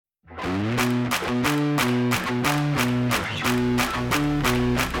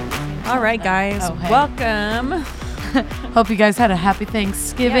All right, guys. Oh, hey. Welcome. Hope you guys had a happy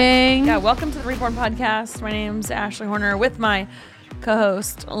Thanksgiving. Yeah, welcome to the Reborn Podcast. My name's Ashley Horner with my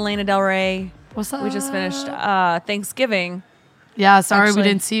co-host, Elena Del Rey. What's up? We just finished Thanksgiving. Yeah, sorry Actually. we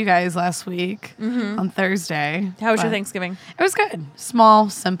didn't see you guys last week on Thursday. How was your but Thanksgiving? It was good. Small,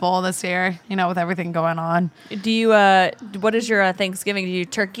 simple this year, with everything going on. Do you, what is your Thanksgiving? Do you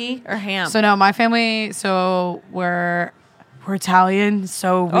turkey or ham? So no, my family, we're Italian,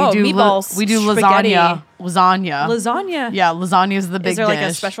 so we do meatballs, we do spaghetti. lasagna. Lasagna? Yeah, lasagna is the big Is there like a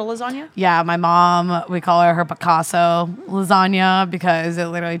dish. special lasagna? Yeah, my mom, we call her Picasso lasagna because it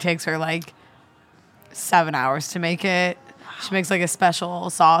literally takes her like 7 hours to make it. She makes like a special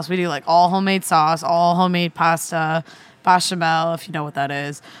sauce. We do like all homemade sauce, all homemade pasta, bechamel, if you know what that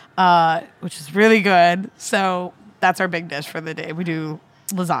is, which is really good. So that's our big dish for the day. We do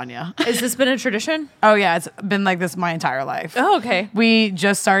lasagna. Has this been a tradition? Oh yeah, it's been like this my entire life. Oh, okay. We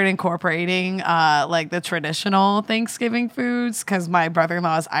just started incorporating like the traditional Thanksgiving foods because my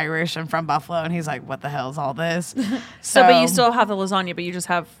brother-in-law is Irish and from Buffalo, and he's like, "What the hell is all this?" So, but you still have the lasagna, but you just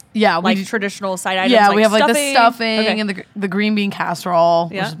have traditional side items. Yeah, like we have like the stuffing. stuffing Okay. and the green bean casserole,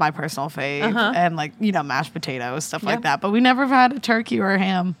 Yeah. which is my personal fave, Uh-huh. and like mashed potatoes, stuff Yeah. like that. But we never have had a turkey or a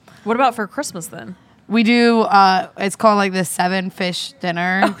ham. What about for Christmas then? We do. It's called like the 7 fish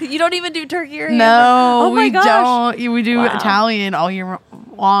dinner. Oh, you don't even do turkey or ham? No, Oh my we gosh. don't. We do Wow. Italian all year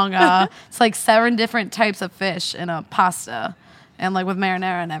long. It's like 7 different types of fish in a pasta, and like with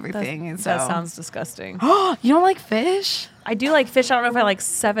marinara and everything. And so That sounds disgusting. you don't like fish? I do like fish. I don't know if I like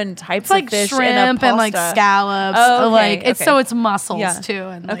 7 types It's like of fish shrimp in a and like pasta. scallops. Oh, okay, It's okay. so it's mussels Yeah. too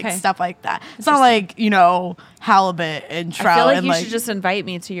and Okay. like stuff like that. It's not like halibut and trout. I feel like and you should just invite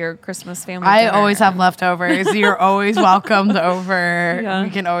me to your Christmas family I dinner. always have leftovers. You're always welcomed over. Yeah.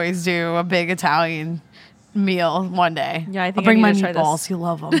 We can always do a big Italian meal one day. Yeah, I think I'll bring I my need to try this. meatballs. You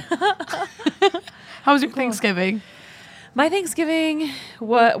love them. How was your Thanksgiving? My Thanksgiving,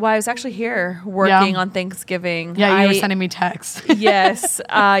 I was actually here working Yeah. on Thanksgiving. Yeah, you were sending me texts. Yes.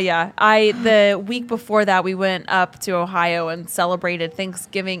 Yeah. The week before that, we went up to Ohio and celebrated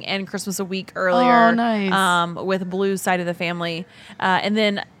Thanksgiving and Christmas a week earlier. Oh, nice. With Blue's side of the family. And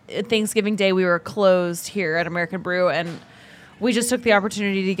then Thanksgiving Day, we were closed here at American Brew. And we just took the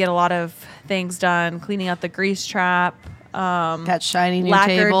opportunity to get a lot of things done, cleaning out the grease trap. Got shiny new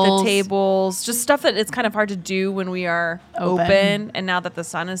Lacquered tables. the tables, just stuff that it's kind of hard to do when we are open. And now that the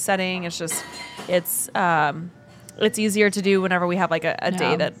sun is setting, it's easier to do whenever we have like a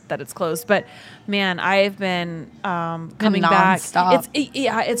day that it's closed. But man, I've been coming back.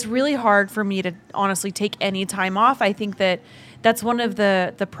 It's really hard for me to honestly take any time off. I think that's one of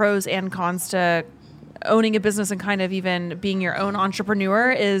the pros and cons to owning a business and kind of even being your own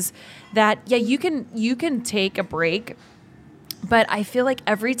entrepreneur is that you can take a break. But I feel like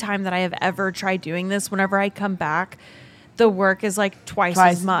every time that I have ever tried doing this, whenever I come back, the work is like twice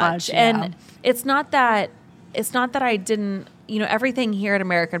as much. And it's not that I didn't, everything here at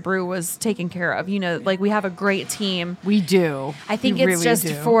American Brew was taken care of. Like we have a great team. We do. I think We it's really just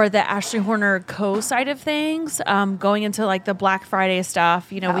do. for the Ashley Horner Co. side of things, going into like the Black Friday stuff.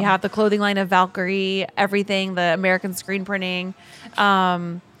 We have the clothing line of Valkyrie, everything, the American screen printing.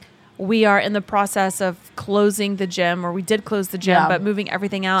 We are in the process of closing the gym, or we did close the gym, but moving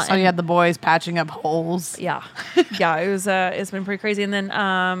everything out. So you had the boys patching up holes. Yeah. Yeah. It was, it's been pretty crazy. And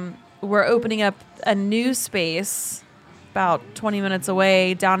then, we're opening up a new space about 20 minutes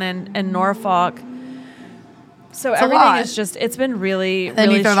away down in Norfolk. So It's a everything lot. is just, it's been really, Then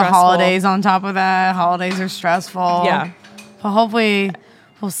really you throw stressful. the holidays on top of that. Holidays are stressful. Yeah. But hopefully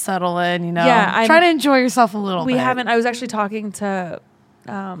we'll settle in, Yeah, Try to enjoy yourself a little bit. We haven't, I was actually talking to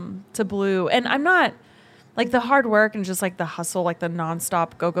Blue, and I'm not like the hard work and just like the hustle, like the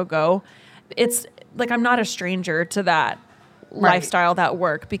nonstop go. It's like, I'm not a stranger to that lifestyle, that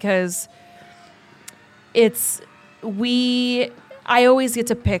work, because I always get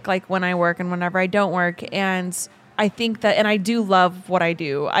to pick like when I work and whenever I don't work. And I think that, and I do love what I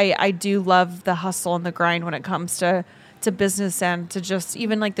do. I do love the hustle and the grind when it comes to business and to just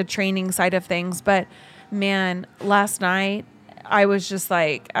even like the training side of things. But man, last night I was just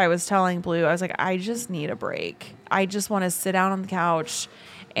like, I was telling Blue, I was like, I just need a break. I just want to sit down on the couch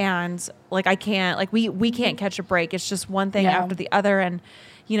and like, I can't, like we can't catch a break. It's just one thing after the other. And,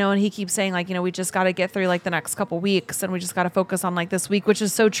 and he keeps saying like, we just got to get through like the next couple weeks and we just got to focus on like this week, which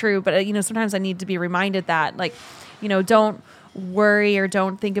is so true. But, sometimes I need to be reminded that like, don't worry or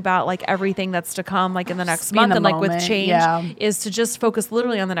don't think about like everything that's to come like in the next month and like with change is to just focus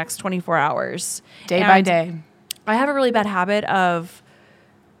literally on the next 24 hours. Day by day. I have a really bad habit of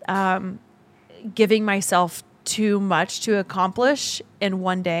giving myself too much to accomplish in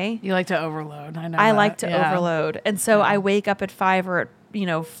one day. You like to overload. I know. I that. like to Yeah. overload. And so I wake up at 5 or at,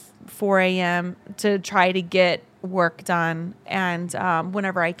 4 a.m. to try to get work done, and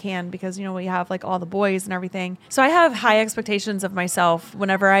whenever I can, because we have like all the boys and everything. So I have high expectations of myself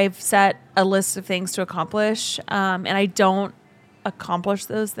whenever I've set a list of things to accomplish, and I don't accomplish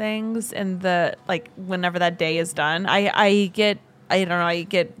those things, and whenever that day is done, I get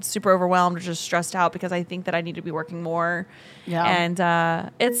super overwhelmed or just stressed out because I think that I need to be working more. Yeah.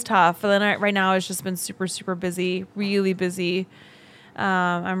 And it's tough. And then right now it's just been super, super busy, really busy.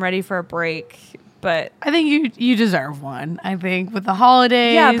 I'm ready for a break, but I think you deserve one. I think with the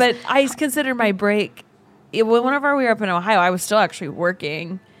holidays. yeah, but I consider my break. Whenever we were up in Ohio, I was still actually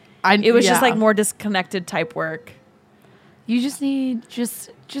working. It was just like more disconnected type work. You just need just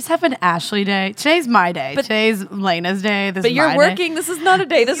have an Ashley day. Today's my day. Today's Lena's day. But you're working. This is not a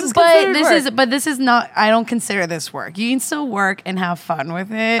day. This is considered work. But this is not. I don't consider this work. You can still work and have fun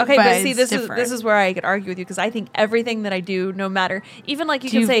with it. Okay, but see, this is where I could argue with you, because I think everything that I do, no matter, even like you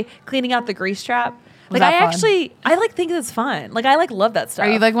can say cleaning out the grease trap. Like I think it's fun. Like I love that stuff. Are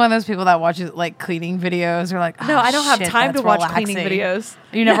you like one of those people that watches like cleaning videos or like, no, I don't have time to watch cleaning videos.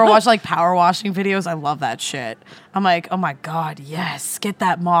 You never watch like power washing videos? I love that shit. I'm like, oh my God, yes, get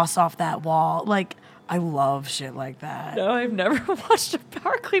that moss off that wall. Like I love shit like that. No, I've never watched a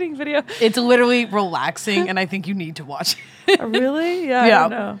power cleaning video. It's literally relaxing, and I think you need to watch it. Really? Yeah. I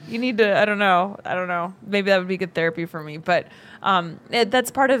don't know. You need to. I don't know. Maybe that would be good therapy for me. But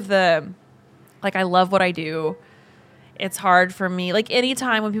that's part of the. Like, I love what I do. It's hard for me. Like,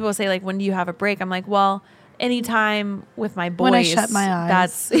 anytime when people say, like, when do you have a break? I'm like, well, anytime with my boys. When I shut my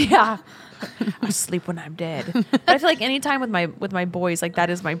eyes. I sleep when I'm dead. But I feel like anytime with my boys, like,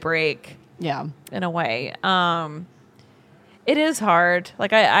 that is my break. Yeah. In a way. It is hard.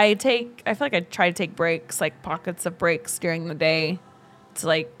 Like, I feel like I try to take breaks, like, pockets of breaks during the day to,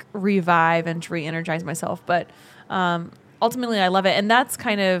 like, revive and to re-energize myself. But, ultimately, I love it. And that's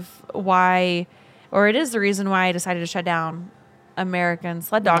kind of why, or it is the reason why I decided to shut down American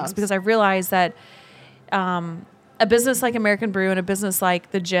Sled Dogs, because I realized that a business like American Brew and a business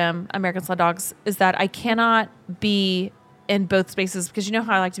like the gym, American Sled Dogs, is that I cannot be in both spaces, because you know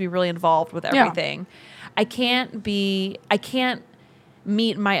how I like to be really involved with everything. Yeah. I can't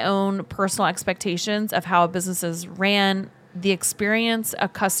meet my own personal expectations of how a business is ran, the experience a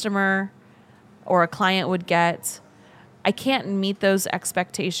customer or a client would get. I can't meet those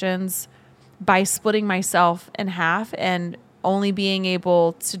expectations by splitting myself in half and only being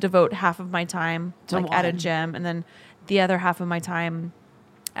able to devote half of my time at a gym, and then the other half of my time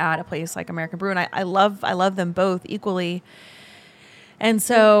at a place like American Brew. And I love them both equally. And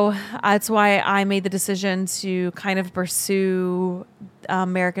so that's why I made the decision to kind of pursue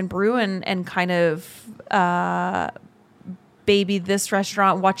American Brew and kind of baby this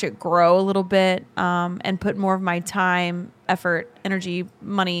restaurant, watch it grow a little bit, and put more of my time, effort, energy,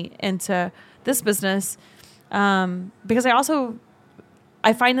 money into this business. Because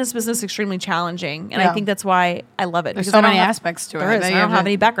I find this business extremely challenging, and I think that's why I love it. There's so many aspects to it. I don't have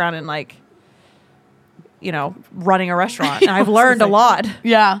any background in running a restaurant, and I've learned a lot.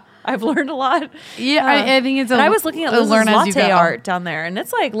 Yeah. I've learned a lot. Yeah, I think it's. I was looking at Liz's latte art down there, and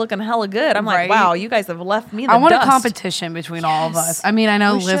it's like looking hella good. I'm like, wow, you guys have left me in the dust. I want a competition between all of us. I mean, I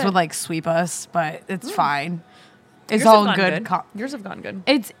know Liz would like sweep us, but it's fine. It's all good. Yours have gone good.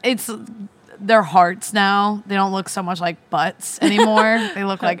 It's their hearts now. They don't look so much like butts anymore. They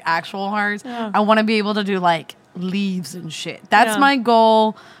look like actual hearts. Yeah. I want to be able to do like leaves and shit. That's my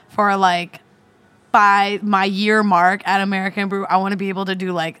goal for like. By my year mark at American Brew, I want to be able to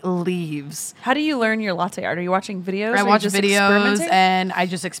do like leaves. How do you learn your latte art? Are you watching videos? I watch videos and I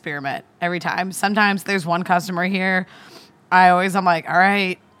just experiment every time. Sometimes there's one customer here. I'm like, all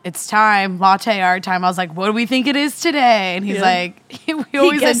right, it's time, latte art time. I was like, what do we think it is today? And he's like, we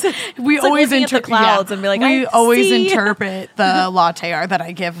always interpret the clouds and be like, we always interpret the latte art that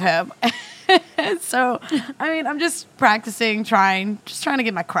I give him. So, I mean, I'm just practicing, trying to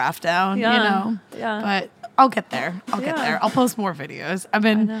get my craft down, you know. Yeah. But I'll get there. I'll get there. I'll post more videos. I've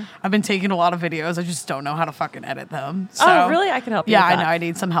been taking a lot of videos. I just don't know how to fucking edit them. So, oh, really? I can help you. Yeah, I know. I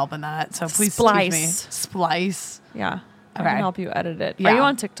need some help in that. So please teach me. Splice. Yeah. I can help you edit it. Yeah. Are you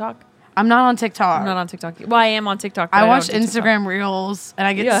on TikTok? I'm not on TikTok. I'm not on TikTok. Well, I am on TikTok. I watch Instagram Reels and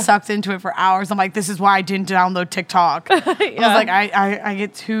I get sucked into it for hours. I'm like, this is why I didn't download TikTok. I was like, I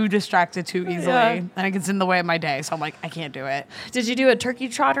get too distracted too easily and it gets in the way of my day. So I'm like, I can't do it. Did you do a turkey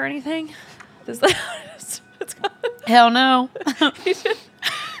trot or anything? Hell no.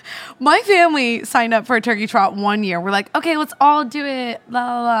 My family signed up for a turkey trot one year. We're like, okay, let's all do it. La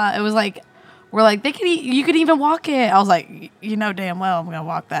la la. It was like were like, you could even walk it. I was like, you know damn well I'm gonna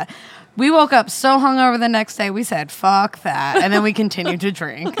walk that. We woke up so hungover the next day. We said, fuck that. And then we continued to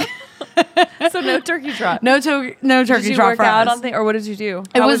drink. So no turkey trot. No turkey trot. Did you work out on or what did you do?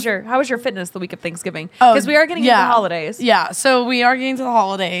 How was your fitness the week of Thanksgiving? Because we are getting into the holidays. Yeah, so we are getting to the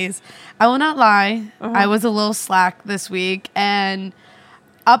holidays. I will not lie. I was a little slack this week. And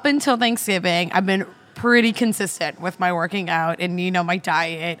up until Thanksgiving, I've been pretty consistent with my working out and, my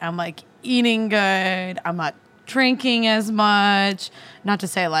diet. I'm like eating good. I'm not drinking as much. Not to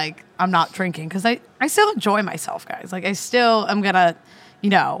say like I'm not drinking because I still enjoy myself, guys. Like I still am gonna,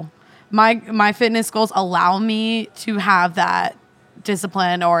 my fitness goals allow me to have that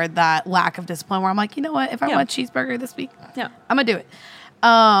discipline or that lack of discipline where I'm like, you know what, if I want a cheeseburger this week, I'm gonna do it.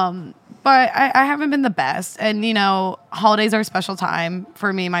 But I haven't been the best, and holidays are a special time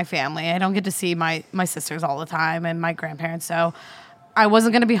for me and my family. I don't get to see my sisters all the time and my grandparents, so I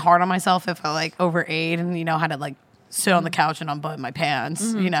wasn't gonna be hard on myself if I like overate and had to like sit on the couch and unbutton my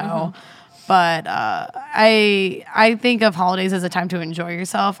pants, But I think of holidays as a time to enjoy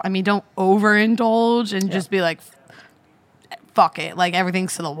yourself. I mean, don't overindulge and just be like, fuck it, like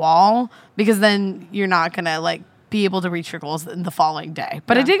everything's to the wall, because then you're not gonna like be able to reach your goals in the following day.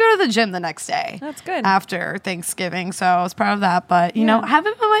 But I did go to the gym the next day. That's good. After Thanksgiving, so I was proud of that. But I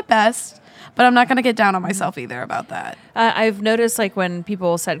haven't been my best. But I'm not going to get down on myself either about that. I've noticed like when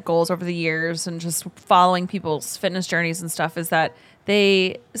people set goals over the years and just following people's fitness journeys and stuff is that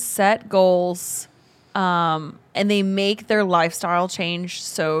they set goals and they make their lifestyle change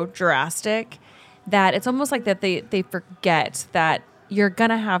so drastic that it's almost like that they forget that you're going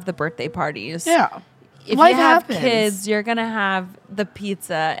to have the birthday parties. Yeah. If life you have kids, you're going to have the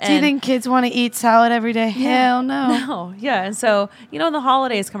pizza. Do you think kids want to eat salad every day? Yeah, Hell no. No. Yeah. And so, the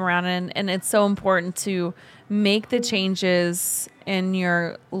holidays come around and it's so important to make the changes in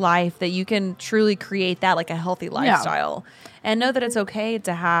your life that you can truly create that like a healthy lifestyle and know that it's okay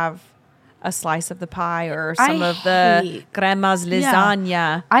to have a slice of the pie or some of the grandma's lasagna.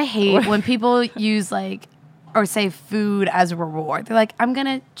 Yeah. I hate when people use like or say food as a reward. They're like, I'm going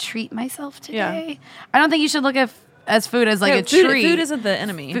to treat myself today. Yeah. I don't think you should look at as food as like a treat. Food isn't the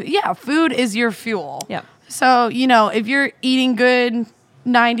enemy. Food is your fuel. Yeah. So, if you're eating good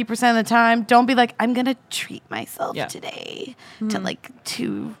 90% of the time, don't be like, I'm going to treat myself today to like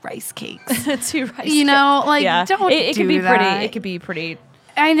 2 rice cakes. 2 rice cakes. Don't do that. It could be pretty.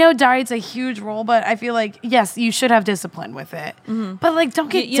 I know diet's a huge role, but I feel like, yes, you should have discipline with it. Mm-hmm. But like, don't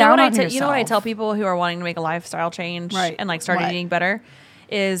get down on yourself. You know what I tell people who are wanting to make a lifestyle change and like start eating better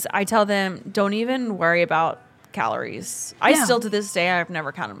is I tell them, don't even worry about calories. I still to this day, I've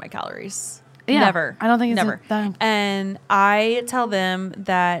never counted my calories. Yeah. Never. I don't think it's never. And I tell them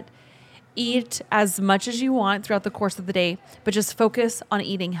that eat as much as you want throughout the course of the day, but just focus on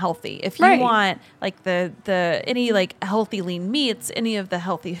eating healthy. If you want like the any like healthy lean meats, any of the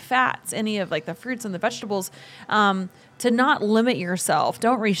healthy fats, any of like the fruits and the vegetables, to not limit yourself.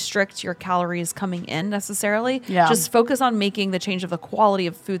 Don't restrict your calories coming in necessarily. Yeah. Just focus on making the change of the quality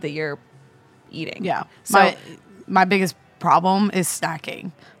of food that you're eating. Yeah. So my biggest problem is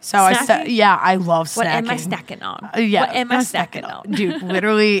snacking. So I love snacking. What am I snacking on? What am I snacking on? Dude,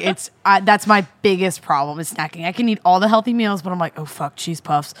 literally, that's my biggest problem is snacking. I can eat all the healthy meals, but I'm like, oh fuck, cheese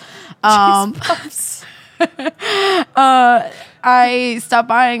puffs. Cheese puffs. I stopped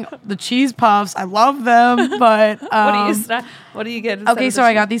buying the cheese puffs. I love them, but what do you get? Okay, so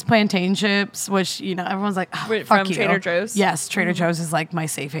I got these plantain chips, which everyone's like, oh, fuck from you. Trader Joe's. Yes, Trader Joe's is like my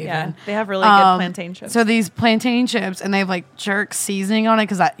safe haven. Yeah, they have really good plantain chips. So these plantain chips, and they have like jerk seasoning on it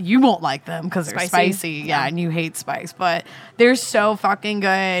because you won't like them because they're spicy. Yeah, and you hate spice, but they're so fucking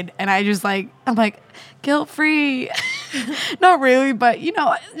good. And I'm like guilt-free. Not really, but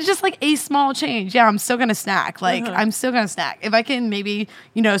just like a small change. Yeah, I'm still gonna snack. I'm still gonna snack. If I can maybe,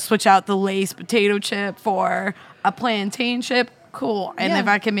 switch out the Lay's potato chip for a plantain chip, cool. And if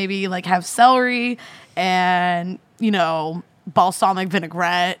I can maybe like have celery and, balsamic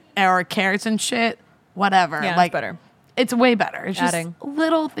vinaigrette or carrots and shit, whatever. Yeah, like it's better. It's way better. It's just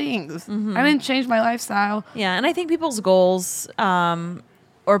little things. Mm-hmm. I didn't change my lifestyle. Yeah, and I think people's goals,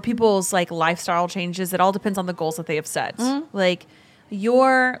 or people's like lifestyle changes, it all depends on the goals that they have set. Mm-hmm. Like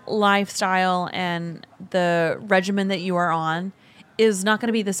your lifestyle and the regimen that you are on is not going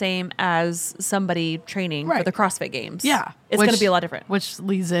to be the same as somebody training for the CrossFit Games. Yeah. It's going to be a lot different. Which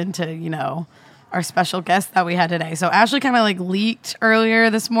leads into, our special guest that we had today. So Ashley kind of like leaked earlier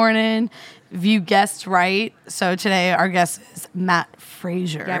this morning. If you guessed right. So today our guest is Matt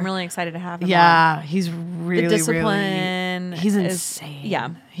Fraser. Yeah, I'm really excited to have him on. He's really, the discipline he's insane.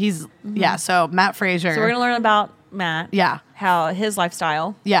 Yeah. He's, so Matt Fraser. So we're going to learn about Matt. Yeah. How his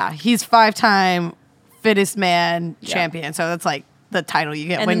lifestyle. Yeah. He's 5-time fittest man champion. So that's like the title you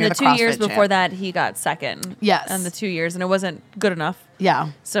get And when then you're the the 2 CrossFit years before champ. that, he got second. Yes. And the 2 years, and it wasn't good enough.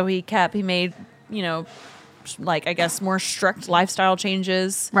 Yeah. So he made, like, I guess, more strict lifestyle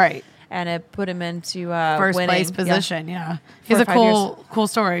changes. Right. And it put him into First winning. place position. Yeah. 4 He's or a 5 years. cool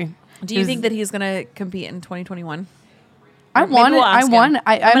story. Do you think that he's going to compete in 2021? I'm gonna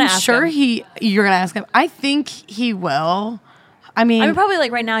ask sure him. you're going to ask him. I think he will. I mean, probably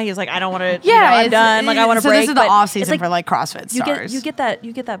like right now he's like, I don't want to. Yeah, I'm done. Like I want to so break. this is the but off it's season for like CrossFit stars. You get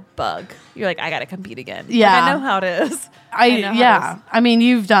that bug. You're like, I got to compete again. Yeah. Like, I know how it is. I know how it is. I mean,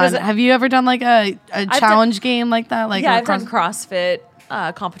 have you ever done like a challenge game like that? Like I've done CrossFit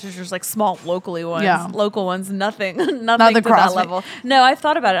competitions, like small local ones. Nothing to CrossFit. that level. No, I've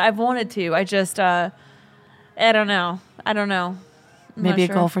thought about it. I've wanted to. I just, I don't know. I'm maybe a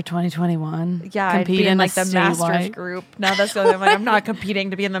not goal sure. for 2021. Yeah, I'd be in like the masters statewide group. Now that's the I'm like, I'm not competing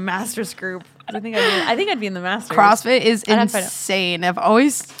to be in the masters group. I think I'd be in the masters. CrossFit is insane. It's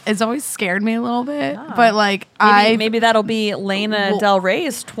always scared me a little bit, but like maybe that'll be Lena Del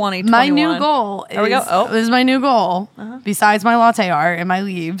Rey's 2021. My new goal. There we go. Oh, this is my new goal. Besides my latte art and my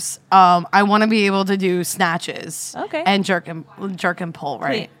leaves, I want to be able to do snatches. Okay. And jerk and pull.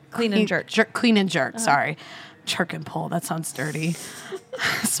 Right. Clean and jerk. Clean and jerk. Sorry. Jerk and pull. That sounds dirty.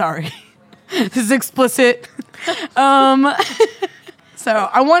 Sorry. This is explicit. So I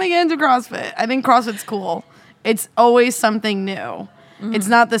want to get into CrossFit. I think CrossFit's cool. It's always something new. Mm-hmm. It's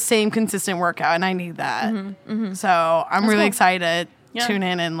not the same consistent workout, and I need that. Mm-hmm. So I'm really excited to tune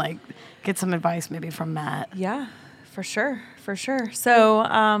in and like get some advice maybe from Matt. Yeah, for sure.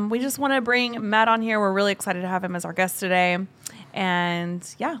 So we just want to bring Matt on here. We're really excited to have him as our guest today.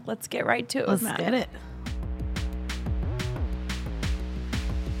 And yeah, let's get right to it. Let's with Matt. get it.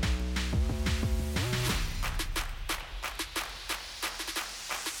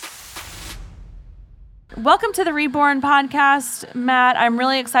 Welcome to the Reborn podcast, Matt. I'm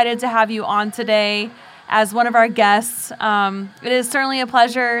really excited to have you on today as one of our guests. It is certainly a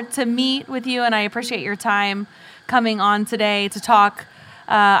pleasure to meet with you, and I appreciate your time coming on today to talk.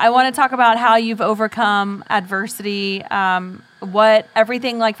 I want to talk about how you've overcome adversity,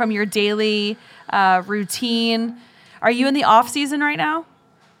 everything like from your daily routine. Are you in the off season right now?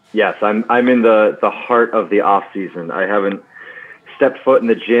 Yes, I'm in the heart of the off season. I haven't stepped foot in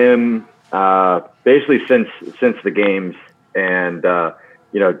the gym basically since the games, and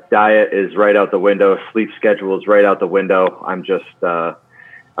diet is right out the window. Sleep schedule is right out the window. I'm just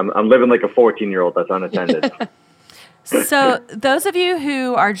I'm living like a 14-year-old that's unattended. So those of you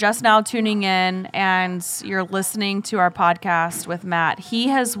who are just now tuning in and you're listening to our podcast with Matt, he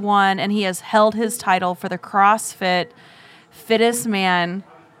has won and he has held his title for the CrossFit fittest man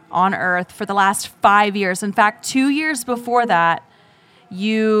on earth for the last 5 years. In fact, 2 years before that,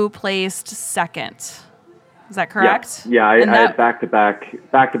 you placed second. Is that correct? Yeah, I had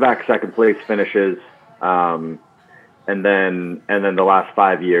back-to-back second place finishes, and then the last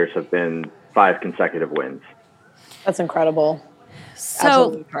 5 years have been 5 consecutive wins. That's incredible. So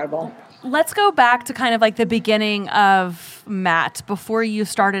absolutely incredible. Let's go back to kind of like the beginning of Matt before you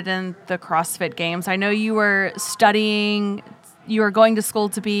started in the CrossFit Games. I know you were studying, you were going to school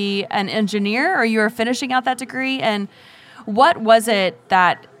to be an engineer, or you were finishing out that degree, and what was it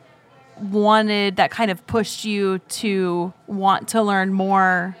that kind of pushed you to want to learn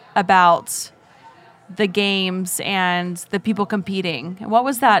more about the games and the people competing? What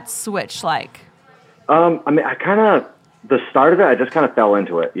was that switch like? The start of it, I just kind of fell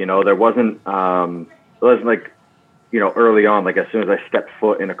into it. There wasn't like, early on, like as soon as I stepped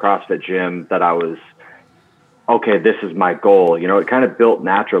foot in a CrossFit gym that I was, okay, this is my goal. It kind of built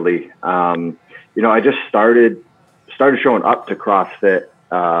naturally. I just started showing up to CrossFit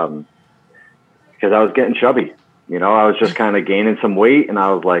because I was getting chubby. I was just kind of gaining some weight, and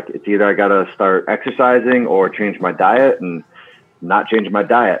I was like, it's either I got to start exercising or change my diet, and not changing my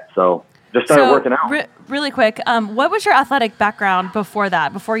diet. So just started working out. Really quick, what was your athletic background before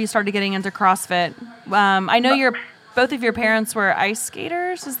that, before you started getting into CrossFit? I know both of your parents were ice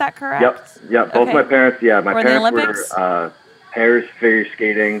skaters. Is that correct? Yep. Both my parents. Yeah, my were parents were pairs figure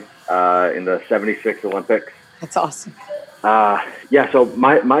skating in the '76 Olympics. That's awesome. So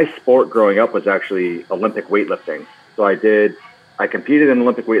my sport growing up was actually Olympic weightlifting. So I competed in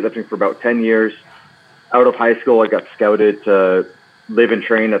Olympic weightlifting for about 10 years. Out of high school, I got scouted to live and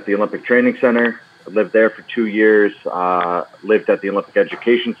train at the Olympic Training Center. I lived there for 2 years, lived at the Olympic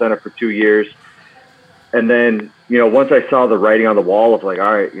Education Center for 2 years. And then, once I saw the writing on the wall of like,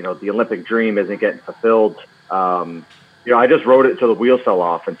 all right, the Olympic dream isn't getting fulfilled, I just rode it till the wheels fell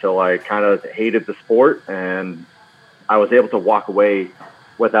off until I kind of hated the sport and I was able to walk away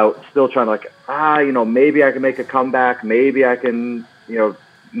without still trying to maybe I can make a comeback. Maybe I can,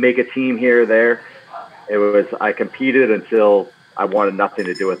 make a team here or there. It was, I competed until I wanted nothing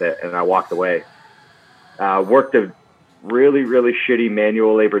to do with it, and I walked away. Worked a really, really shitty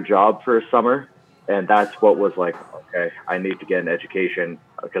manual labor job for a summer, and that's what was like, okay, I need to get an education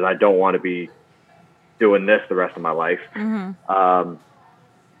because I don't want to be doing this the rest of my life. Mm-hmm.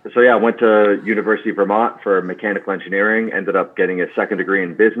 So I went to University of Vermont for mechanical engineering, ended up getting a second degree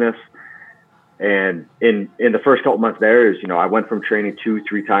in business. And in the first couple months there is, I went from training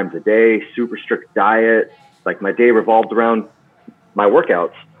 2-3 times a day, super strict diet. Like my day revolved around my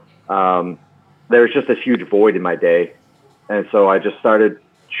workouts. There was just this huge void in my day. And so I just started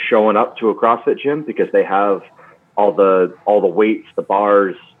showing up to a CrossFit gym because they have all the weights, the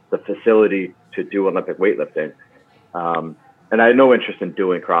bars, the facility to do Olympic weightlifting. And I had no interest in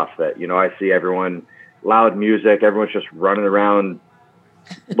doing CrossFit. I see everyone, loud music, everyone's just running around.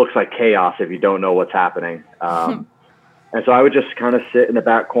 Looks like chaos if you don't know what's happening. And so I would just kind of sit in the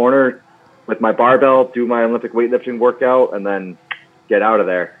back corner with my barbell, do my Olympic weightlifting workout, and then get out of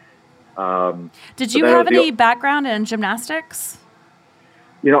there. Did you have any background in gymnastics?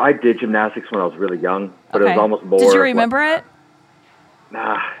 I did gymnastics when I was really young, but It was almost more. Did you remember it?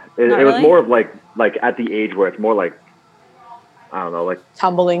 Nah, it was more of like at the age where it's more like, I don't know, like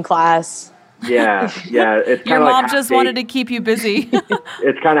tumbling class. Yeah. It's your mom just wanted to keep you busy.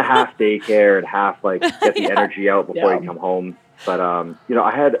 It's kind of half daycare and half like get the energy out before you come home. But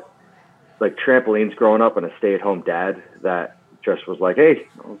I had like trampolines growing up and a stay-at-home dad that just was like, "Hey,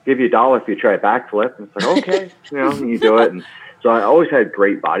 I'll give you $1 if you try a backflip." And it's like, okay, and you do it. And so I always had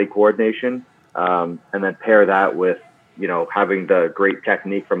great body coordination, and then pair that with having the great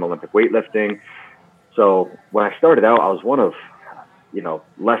technique from Olympic weightlifting. So when I started out, I was one of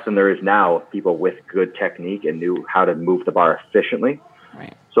less than there is now of people with good technique and knew how to move the bar efficiently.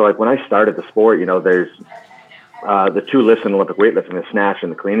 Right. So like when I started the sport, there's the two lifts in Olympic weightlifting, the snatch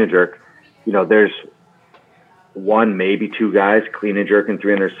and the clean and jerk. There's one, maybe two guys clean and jerking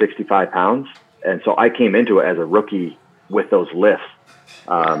 365 pounds. And so I came into it as a rookie with those lifts.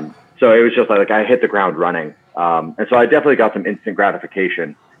 So it was just like I hit the ground running. And so I definitely got some instant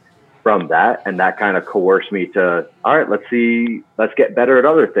gratification from that, and that kind of coerced me to, all right, let's get better at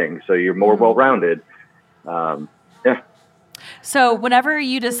other things so you're more well-rounded. So whenever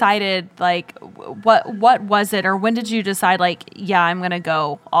you decided, like, what was it, or when did you decide, like, yeah, I'm going to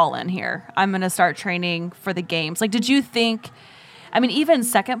go all in here, I'm going to start training for the games? Like, did you think, even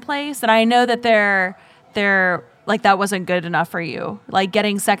second place, and I know that they're like, that wasn't good enough for you, like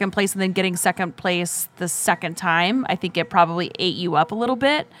getting second place and then getting second place the second time, I think it probably ate you up a little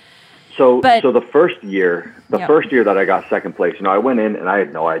bit. So the first year that I got second place, I went in and I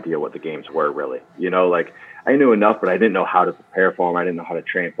had no idea what the games were really. I knew enough, but I didn't know how to prepare for them. I didn't know how to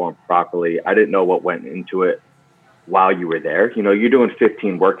train for them properly. I didn't know what went into it while you were there. You're doing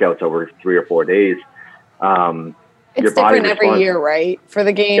 15 workouts over 3 or 4 days. It's different every year, right? For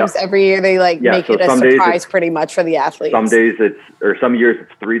the games, every year they make it a surprise pretty much for the athletes. Some years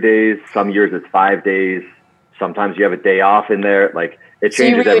it's 3 days. Some years it's 5 days. Sometimes you have a day off in there. Like, it changes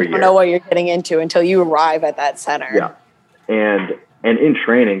every year. So you really don't know what you're getting into until you arrive at that center. Yeah. And in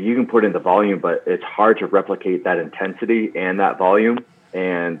training, you can put in the volume, but it's hard to replicate that intensity and that volume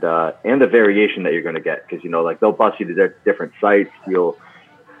and the variation that you're going to get. Because, they'll bus you to different sites.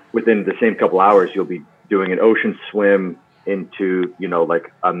 Within the same couple hours, you'll be doing an ocean swim into,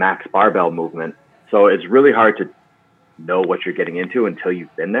 like a max barbell movement. So it's really hard to know what you're getting into until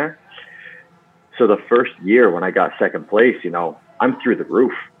you've been there. So the first year when I got second place, I'm through the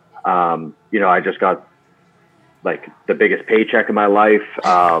roof. I just got like the biggest paycheck in my life.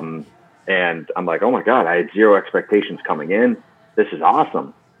 And I'm like, oh my God, I had zero expectations coming in. This is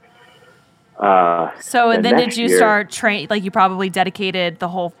awesome. And then did you start train? Like, you probably dedicated the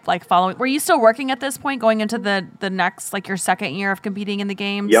whole following. Were you still working at this point, going into the next, your second year of competing in the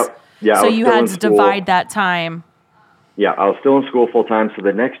games? Yep. Yeah. So you had to divide that time. Yeah, I was still in school full time. So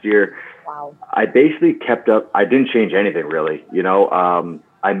the next year, wow, I basically kept up. I didn't change anything really.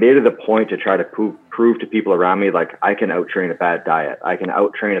 I made it a point to try to prove to people around me, like, I can out-train a bad diet. I can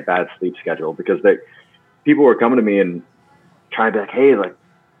out-train a bad sleep schedule, because people were coming to me and trying to be like, hey,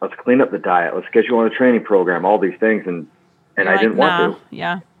 let's clean up the diet. Let's get you on a training program, all these things. And I didn't want to.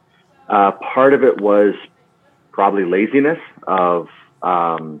 Yeah. Part of it was probably laziness of,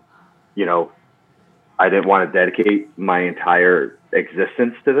 I didn't want to dedicate my entire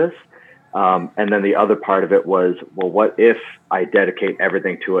existence to this. And then the other part of it was, well, what if I dedicate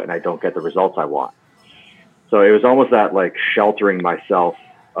everything to it and I don't get the results I want? So it was almost that sheltering myself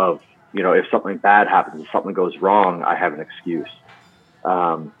of if something bad happens, if something goes wrong, I have an excuse.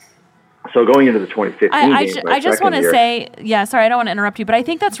 So going into the 2015 I just want to say, sorry, I don't want to interrupt you, but I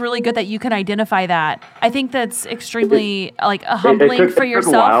think that's really good that you can identify that. I think that's extremely humbling for yourself.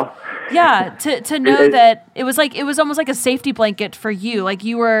 It took a while. Yeah, to know that it was almost like a safety blanket for you. Like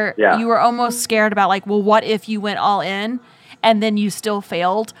you were almost scared about like, well, what if you went all in and then you still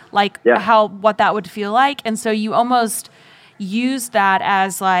failed? Like what that would feel like. And so you almost used that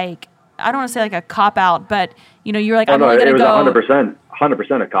as like, I don't want to say like a cop out, but you're like, I'm only going to go. It was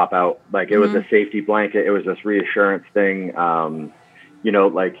 100% a cop out. Like it was a safety blanket. It was this reassurance thing.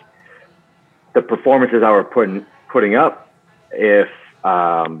 Like the performances I were putting up, if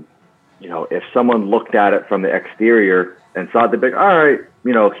someone looked at it from the exterior and saw the big, all right,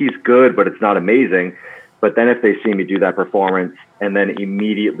 he's good, but it's not amazing. But then if they see me do that performance and then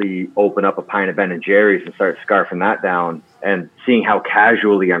immediately open up a pint of Ben and Jerry's and start scarfing that down and seeing how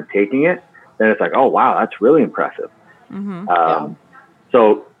casually I'm taking it, then it's like, oh, wow, that's really impressive.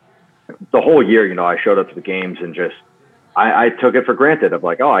 So the whole year, I showed up to the games and just, I took it for granted of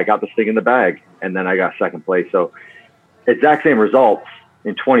like, oh, I got this thing in the bag. And then I got second place. So exact same results.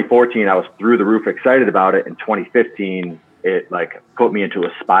 In 2014, I was through the roof excited about it. In 2015, it like put me into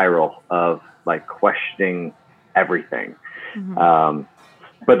a spiral of like questioning everything.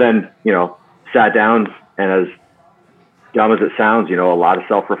 But then, sat down, and as dumb as it sounds, a lot of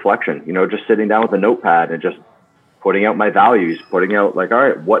self-reflection, just sitting down with a notepad and just putting out my values, putting out like, all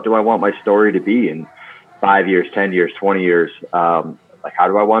right, what do I want my story to be in 5 years, 10 years, 20 years? Like, how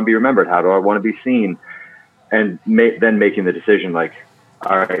do I want to be remembered? How do I want to be seen? And then making the decision, like,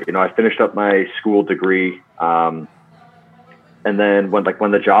 all right, I finished up my school degree. And then when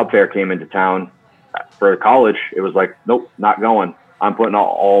the job fair came into town for college, it was like, nope, not going. I'm putting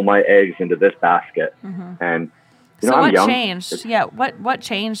all my eggs into this basket. And, so I'm what young. Changed? What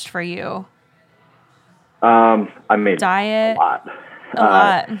changed for you? I mean, diet, a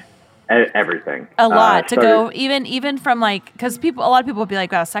lot. Everything. A lot to go even from like, because a lot of people would be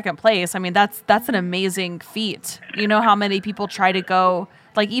like, wow, second place. I mean, that's an amazing feat. You know how many people try to go,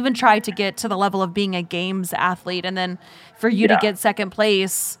 like even try to get to the level of being a games athlete, and then for you to get second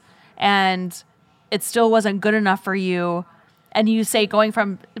place and it still wasn't good enough for you. And you say going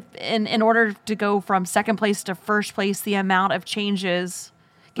from, in order to go from second place to first place, the amount of changes.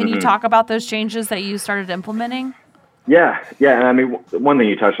 Can you talk about those changes that you started implementing? Yeah. And I mean, one thing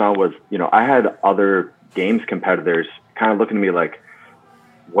you touched on was, I had other games competitors kind of looking at me like,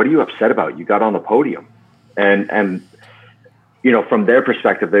 what are you upset about? You got on the podium. And from their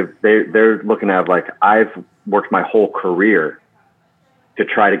perspective, they're looking at like, I've worked my whole career to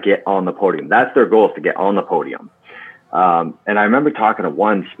try to get on the podium. That's their goal, is to get on the podium. And I remember talking to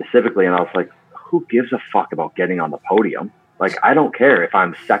one specifically, and I was like, who gives a fuck about getting on the podium? Like, I don't care if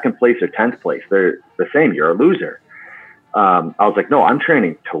I'm second place or 10th place. They're the same. You're a loser. I was like, no, I'm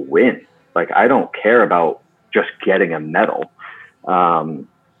training to win. Like, I don't care about just getting a medal. From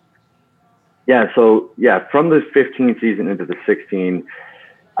the 15 season into the 16,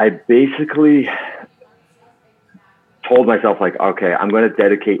 I basically told myself like, okay, I'm going to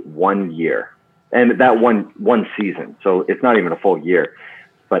dedicate 1 year, and that one season. So it's not even a full year,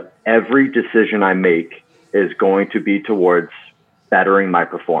 but every decision I make is going to be towards bettering my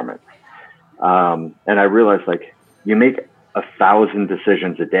performance. And I realized, like, you make 1,000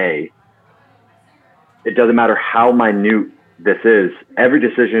 decisions a day. It doesn't matter how minute this is. Every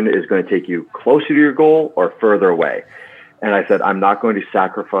decision is going to take you closer to your goal or further away. And I said, I'm not going to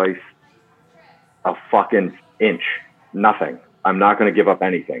sacrifice a fucking inch, nothing. I'm not going to give up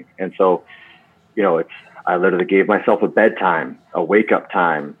anything. And so, I literally gave myself a bedtime, a wake up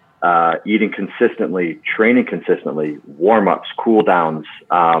time, eating consistently, training consistently, warm-ups, cool downs,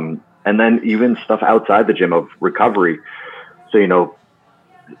 and then even stuff outside the gym of recovery. So,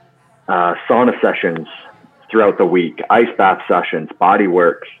 sauna sessions throughout the week, ice bath sessions, body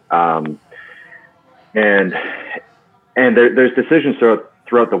work. And there's decisions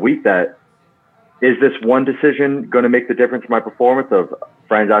throughout the week that, is this one decision going to make the difference in my performance? Of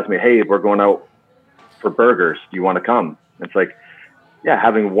friends ask me, hey, we're going out for burgers. Do you want to come? It's like, yeah,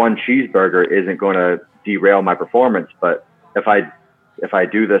 having one cheeseburger isn't going to derail my performance. But if I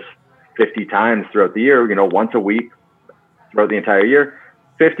do this 50 times throughout the year, once a week throughout the entire year,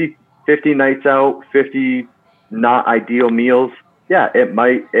 50 nights out, 50 not ideal meals, yeah, it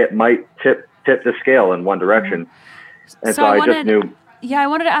might tip the scale in one direction. And so I just knew. Yeah, I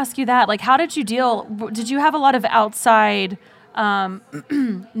wanted to ask you that. Like, how did you deal? Did you have a lot of outside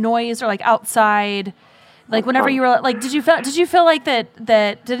noise, or like outside? Like whenever you were like, did you feel like that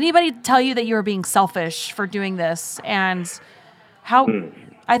did anybody tell you that you were being selfish for doing this? And how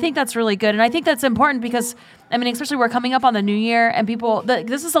I think that's really good. And I think that's important because, I mean, especially we're coming up on the new year and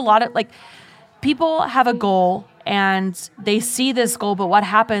this is a lot of people have a goal and they see this goal, but what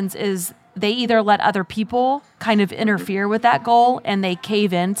happens is they either let other people kind of interfere with that goal and they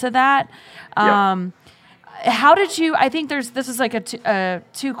cave into that. How did you, I think this is like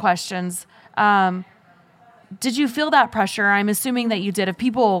two questions. Did you feel that pressure? I'm assuming that you did, of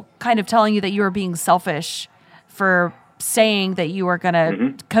people kind of telling you that you were being selfish for saying that you were going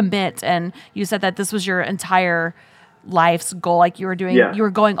to commit, and you said that this was your entire life's goal, like you were doing, you were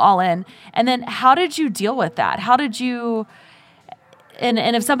going all in. And then how did you deal with that? How did you, and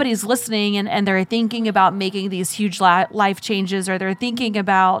if somebody's listening and they're thinking about making these huge life changes, or they're thinking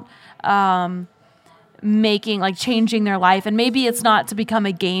about changing their life, and maybe it's not to become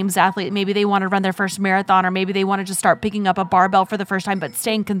a games athlete, maybe they want to run their first marathon, or maybe they want to just start picking up a barbell for the first time, but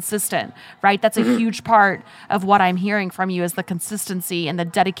staying consistent, right? That's a huge part of what I'm hearing from you, is the consistency and the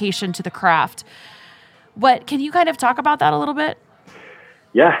dedication to the craft. Can you kind of talk about that a little bit?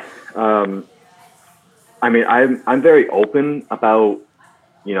 Yeah. I mean, I'm very open about,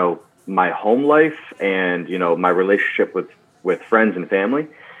 my home life and, my relationship with friends and family.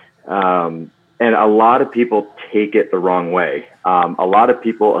 And a lot of people take it the wrong way. A lot of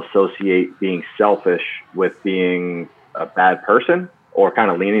people associate being selfish with being a bad person, or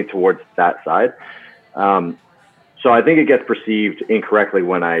kind of leaning towards that side. So I think it gets perceived incorrectly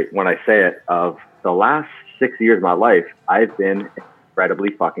when I say it. Of the last 6 years of my life, I've been incredibly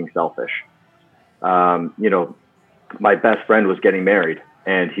fucking selfish. My best friend was getting married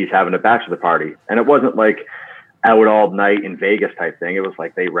and he's having a bachelor party, and it wasn't like out all night in Vegas type thing. It was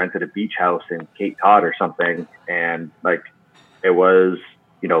like they rented a beach house in Cape Cod or something. And it was,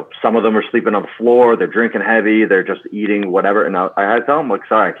 some of them are sleeping on the floor, they're drinking heavy, they're just eating whatever. And I had to tell them,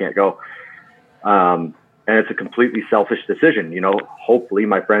 sorry, I can't go. And it's a completely selfish decision. Hopefully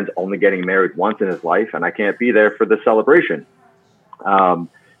my friend's only getting married once in his life and I can't be there for the celebration.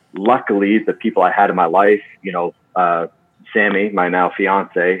 Luckily the people I had in my life, Sammy, my now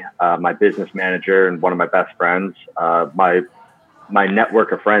fiance, my business manager, and one of my best friends, my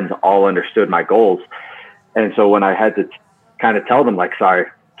network of friends all understood my goals. And so when I had to kind of tell them, sorry,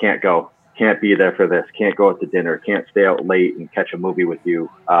 can't go, can't be there for this, can't go out to dinner, can't stay out late and catch a movie with you,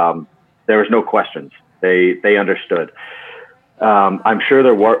 there was no questions. They understood. I'm sure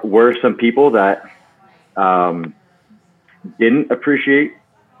there were some people that didn't appreciate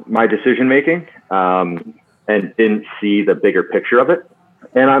my decision making, and didn't see the bigger picture of it.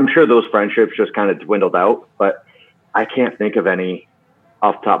 And I'm sure those friendships just kind of dwindled out, but I can't think of any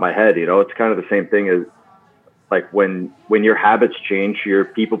off the top of my head. It's kind of the same thing as when your habits change, your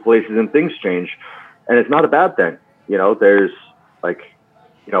people, places, and things change, and it's not a bad thing. There's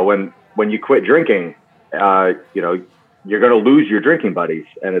when you quit drinking, you're going to lose your drinking buddies.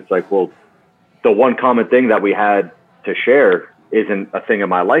 And it's the one common thing that we had to share isn't a thing in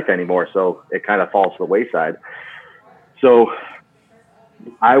my life anymore. So it kind of falls to the wayside. So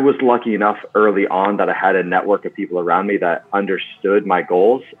I was lucky enough early on that I had a network of people around me that understood my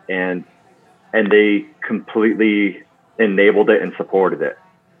goals, and they completely enabled it and supported it.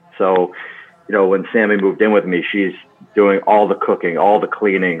 So, when Sammy moved in with me, she's doing all the cooking, all the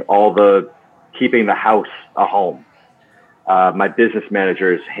cleaning, all the keeping the house a home. My business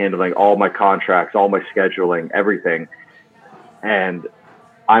manager is handling all my contracts, all my scheduling, everything. And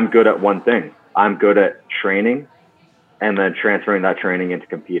I'm good at one thing. I'm good at training and then transferring that training into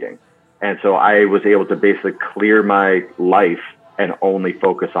competing. And so I was able to basically clear my life and only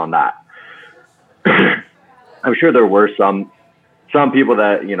focus on that. I'm sure there were some people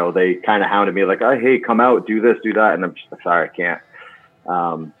that, they kind of hounded me oh, hey, come out, do this, do that. And I'm just sorry, I can't.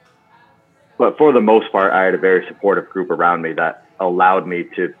 But for the most part, I had a very supportive group around me that allowed me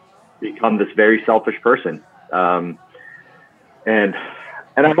to become this very selfish person. And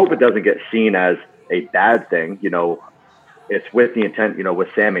I hope it doesn't get seen as a bad thing. It's with the intent, with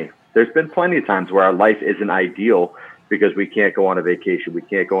Sammy. There's been plenty of times where our life isn't ideal because we can't go on a vacation. We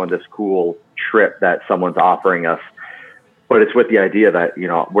can't go on this cool trip that someone's offering us. But it's with the idea that,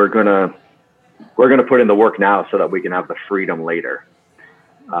 we're going to put in the work now so that we can have the freedom later.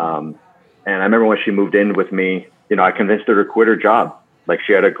 And I remember when she moved in with me, I convinced her to quit her job.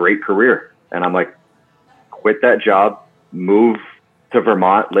 She had a great career. And I'm quit that job, move to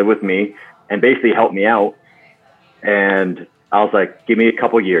Vermont, live with me, and basically help me out. And I was give me a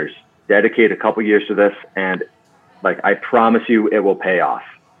couple years, dedicate a couple years to this. And I promise you it will pay off.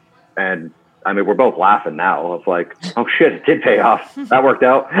 And I mean, we're both laughing now of oh shit, it did pay off. That worked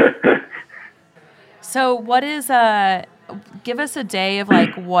out. So what is, give us a day of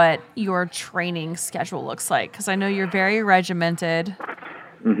what your training schedule looks like. 'Cause I know you're very regimented.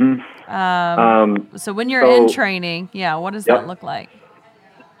 Mm-hmm. So when you're in training, what does that look like?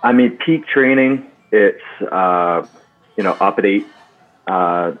 I mean, peak training, it's, up at 8.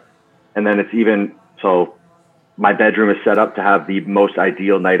 And then it's even, so my bedroom is set up to have the most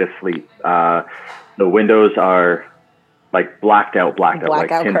ideal night of sleep. The windows are like blacked out, like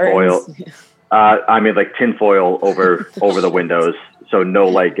tinfoil. I mean, like tinfoil over the windows, so no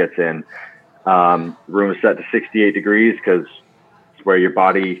light gets in. The room is set to 68 degrees because it's where your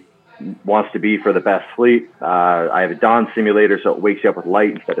body wants to be for the best sleep. I have a dawn simulator, so it wakes you up with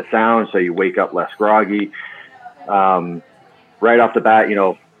light instead of sound, so you wake up less groggy. Right off the bat,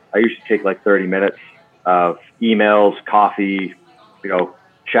 I usually take like 30 minutes of emails, coffee,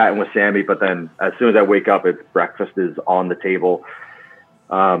 chatting with Sammy. But then as soon as I wake up, breakfast is on the table.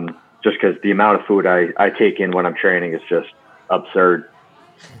 Just because the amount of food I take in when I'm training is just absurd.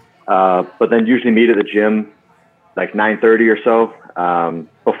 But then usually meet at the gym like 9:30 or so.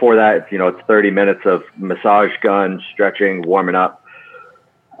 Before that, it's 30 minutes of massage gun, stretching, warming up.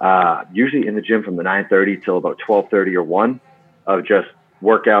 Usually in the gym from the 9:30 till about 12:30 or 1 of just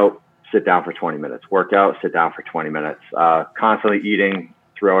workout, sit down for 20 minutes, workout, sit down for 20 minutes, constantly eating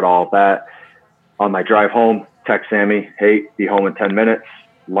throughout all of that. On my drive home, text Sammy, hey, be home in 10 minutes.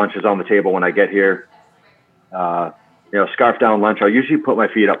 Lunch is on the table when I get here. Scarf down lunch. I'll usually put my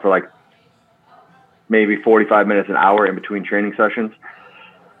feet up for like maybe 45 minutes, an hour in between training sessions.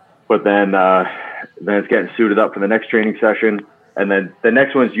 But then it's getting suited up for the next training session. And then the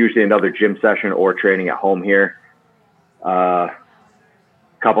next one's usually another gym session or training at home here.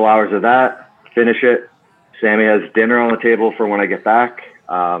 Couple hours of that, finish it. Sammy has dinner on the table for when I get back.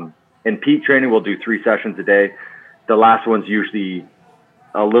 In peak training, we'll do 3 sessions a day. The last one's usually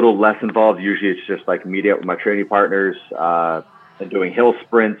a little less involved. Usually it's just like meeting up with my training partners and doing hill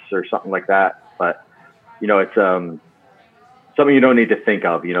sprints or something like that. But, it's something you don't need to think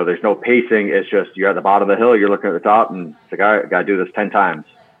of. There's no pacing. It's just you're at the bottom of the hill, you're looking at the top, and it's like, all right, I got to do this 10 times.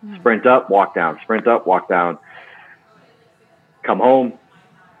 Sprint up, walk down, sprint up, walk down. Come home,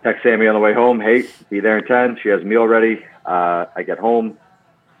 text Sammy on the way home, hey, be there in 10. She has a meal ready. I get home.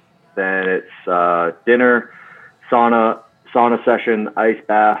 Then it's dinner, sauna session, ice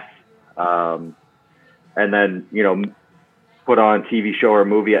bath, and then, put on TV show or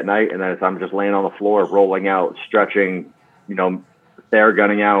movie at night. And then I'm just laying on the floor, rolling out, stretching, air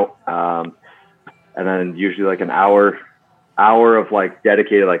gunning out. And then usually like an hour of like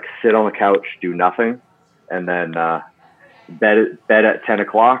dedicated, like sit on the couch, do nothing. And then bed at 10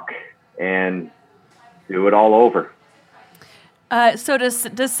 o'clock and do it all over. So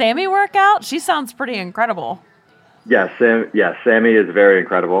does Sammy work out? She sounds pretty incredible. Yes, Sammy is very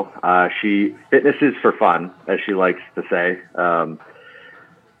incredible. Fitness is for fun, as she likes to say.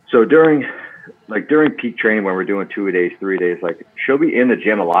 So during peak training, when we're doing 2 a days, 3 days, like she'll be in the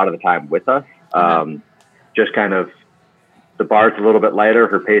gym a lot of the time with us. Just kind of the bar's a little bit lighter,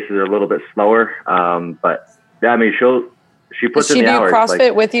 her paces are a little bit slower. But yeah, I mean, she puts in the hours. Does she do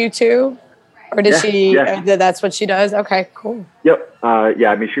CrossFit with you too? Or did she, that's what she does? Okay, cool. Yep.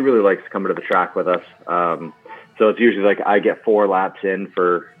 I mean, she really likes coming to the track with us. So it's usually like I get 4 laps in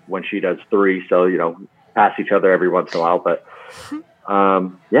for when she does 3. So, pass each other every once in a while. But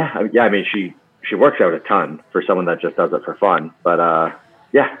I mean, she works out a ton for someone that just does it for fun. But I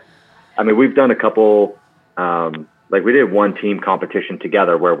mean, we've done a couple, we did one team competition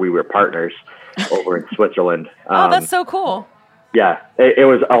together where we were partners over in Switzerland. That's so cool. Yeah, it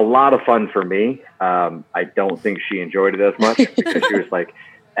was a lot of fun for me. I don't think she enjoyed it as much because she was like,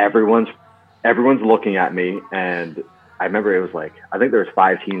 everyone's looking at me. And I remember it was like, I think there was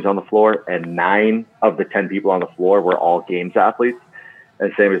 5 teams on the floor and 9 of the 10 people on the floor were all games athletes.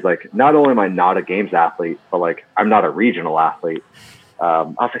 And Sammy's like, not only am I not a games athlete, but like, I'm not a regional athlete. I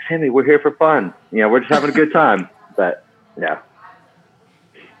was like, Sammy, we're here for fun. We're just having a good time. But yeah.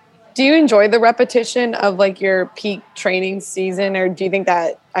 Do you enjoy the repetition of like your peak training season? Or do you think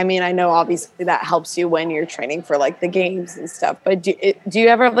that, I mean, I know obviously that helps you when you're training for like the games and stuff, but do you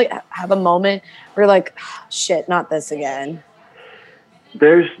ever like have a moment where you're like, shit, not this again?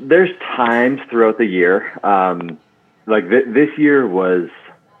 There's times throughout the year. This year was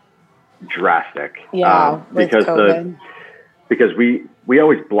drastic. Yeah. Because we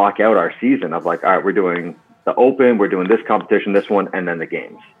always block out our season of like, all right, we're doing the open, we're doing this competition, this one, and then the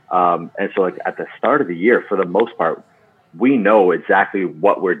games. And so like at the start of the year, for the most part, we know exactly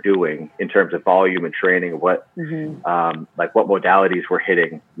what we're doing in terms of volume and training, what modalities we're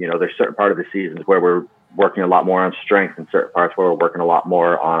hitting. There's certain part of the seasons where we're working a lot more on strength and certain parts where we're working a lot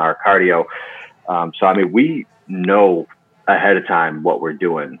more on our cardio. So, I mean, we know ahead of time what we're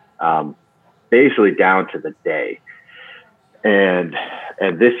doing, basically down to the day. And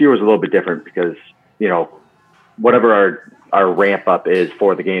this year was a little bit different because, you know, whatever our ramp up is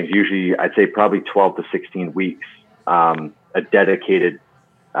for the games, usually I'd say probably 12 to 16 weeks, a dedicated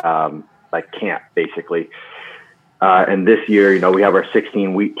like camp basically. And this year, you know, we have our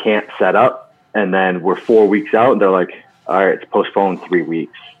 16-week camp set up, and then we're 4 weeks out, and they're like, all right, it's postponed 3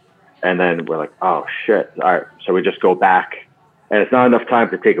 weeks. And then we're like, oh shit. All right. So we just go back, and it's not enough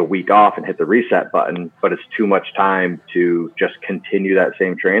time to take a week off and hit the reset button, but it's too much time to just continue that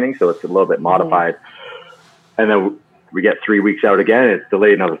same training. So it's a little bit modified. And then we get 3 weeks out again, it's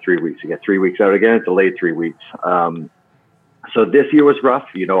delayed another 3 weeks. We get 3 weeks out again, it's delayed 3 weeks. So this year was rough.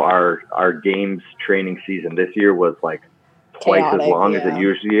 You know, our games training season this year was like twice Chaotic, as long as it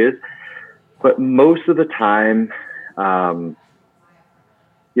usually is. But most of the time,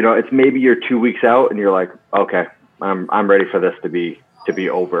 you know, it's maybe you're 2 weeks out and you're like, okay, I'm ready for this to be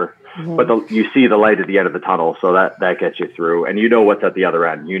over. But you see the light at the end of the tunnel, so that gets you through. And you know what's at the other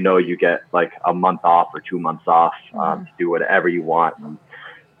end. You know you get like a month off or 2 months off to do whatever you want. And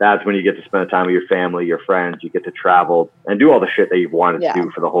that's when you get to spend time with your family, your friends. You get to travel and do all the shit that you've wanted to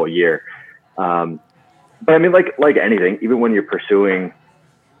do for the whole year. But I mean, like anything, even when you're pursuing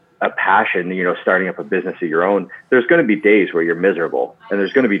a passion, you know, starting up a business of your own, there's going to be days where you're miserable, and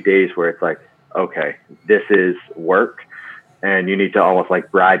there's going to be days where it's like, okay, this is work, and you need to almost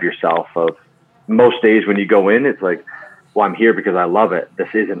like bribe yourself. Of most days when you go in, it's like, well, I'm here because I love it. This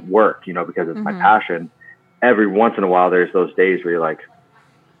isn't work, you know, because it's my passion. Every once in a while, there's those days where you're like,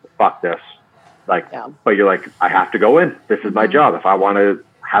 fuck this. Like, but you're like, I have to go in. This is my job. If I want to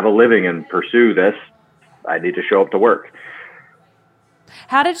have a living and pursue this, I need to show up to work.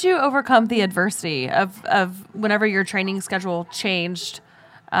 How did you overcome the adversity of whenever your training schedule changed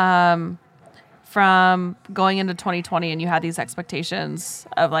from going into 2020 and you had these expectations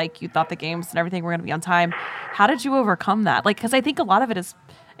of like, you thought the games and everything were going to be on time? How did you overcome that? Like, because I think a lot of it is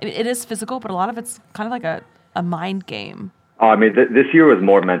physical, but a lot of it's kind of like a mind game. Oh, I mean, this year was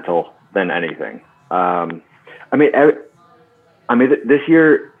more mental than anything. This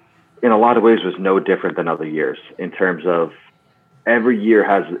year in a lot of ways was no different than other years in terms of every year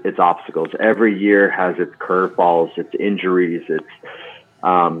has its obstacles. Every year has its curveballs, its injuries. It's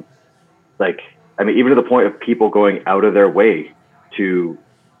even to the point of people going out of their way to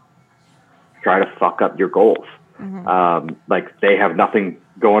try to fuck up your goals. Like they have nothing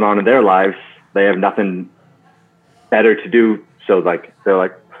going on in their lives. They have nothing better to do. So like, they're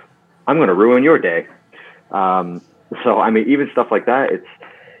like, I'm going to ruin your day. So, I mean, even stuff like that,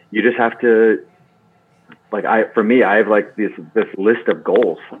 you just have to, like, I have like this list of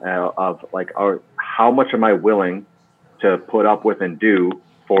goals of like, how much am I willing to put up with and do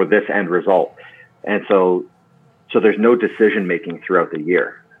for this end result? And so there's no decision making throughout the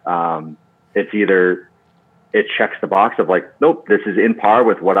year. It's either it checks the box of like, nope, this is in par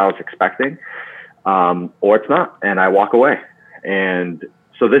with what I was expecting, or it's not, and I walk away. And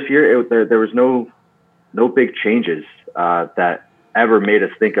so this year there was no big changes that ever made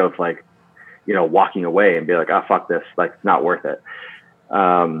us think of like, you know, walking away and be like, oh, fuck this, like, it's not worth it.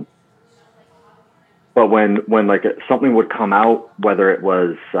 But when like something would come out, whether it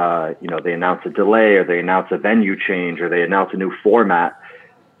was, you know, they announce a delay or they announce a venue change or they announce a new format,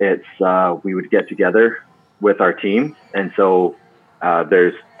 we would get together with our team. And so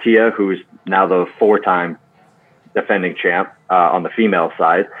there's Tia, who's now the 4-time defending champ on the female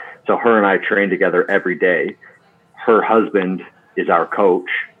side. So her and I train together every day. Her husband is our coach.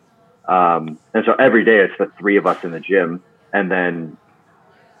 And so every day it's the 3 of us in the gym. And then,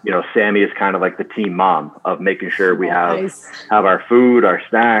 you know, Sammy is kind of like the team mom of making sure we have our food, our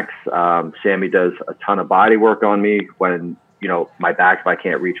snacks. Sammy does a ton of body work on me when, you know, my back, if I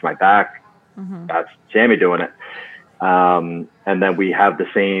can't reach my back, that's Sammy doing it. And then we have the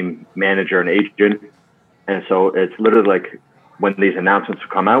same manager and agent. And so it's literally like when these announcements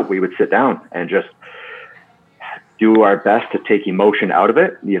would come out, we would sit down and just do our best to take emotion out of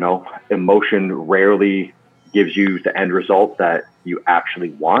it. You know, emotion rarely gives you the end result that you actually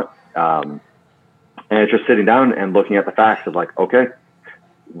want. And it's just sitting down and looking at the facts of like, okay,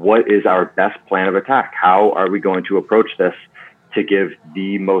 what is our best plan of attack? How are we going to approach this to give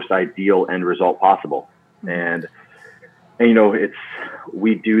the most ideal end result possible? And you know,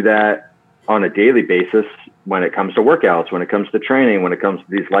 we do that on a daily basis when it comes to workouts, when it comes to training, when it comes to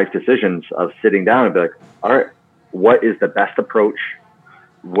these life decisions of sitting down and be like, all right, what is the best approach?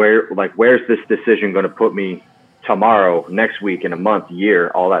 Where's this decision going to put me tomorrow, next week, in a month,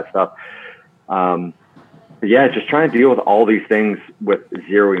 year, all that stuff. But yeah, just trying to deal with all these things with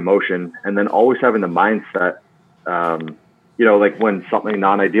zero emotion, and then always having the mindset, you know, like when something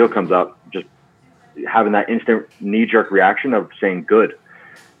non-ideal comes up, just having that instant knee-jerk reaction of saying good.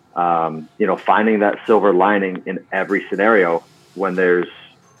 Finding that silver lining in every scenario when there's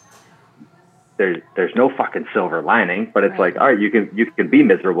no fucking silver lining, but it's like, all right, you can be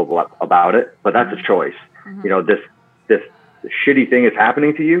miserable about it, but that's a choice. This shitty thing is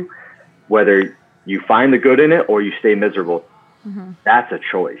happening to you, whether you find the good in it or you stay miserable. That's a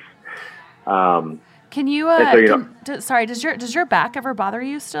choice. Can you, sorry, does your back ever bother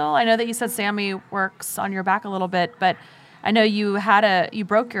you still? I know that you said Sammy works on your back a little bit, but I know you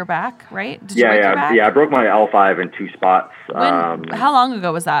broke your back, right? Did you break your back? Yeah, I broke my L5 in 2 spots. How long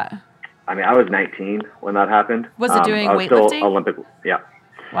ago was that? I mean, I was 19 when that happened. Was it doing I was weightlifting? still Olympic, yeah.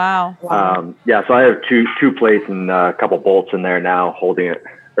 Wow. So I have two plates and a couple bolts in there now holding it,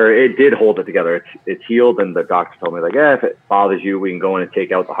 or it did hold it together. It's healed, and the doctor told me, like, if it bothers you, we can go in and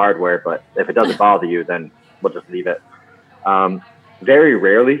take out the hardware, but if it doesn't bother you, then we'll just leave it. Very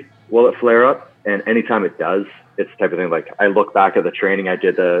rarely will it flare up, and anytime it does, it's the type of thing, like, I look back at the training I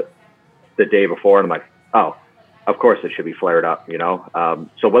did the day before, and I'm like, oh, of course it should be flared up,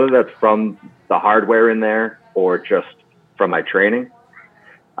 So whether that's from the hardware in there or just from my training,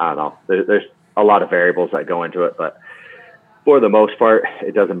 I don't know. There's a lot of variables that go into it, but for the most part,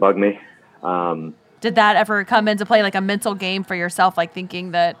 it doesn't bug me. Did that ever come into play, like a mental game for yourself, like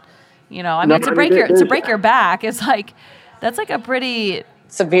thinking that, to break your back is like, that's like a pretty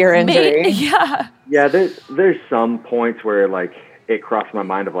severe injury. Yeah. Yeah, there's some points where, like, it crossed my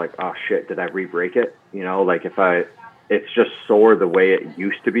mind of, like, oh shit, did I re-break it? Like, it's just sore the way it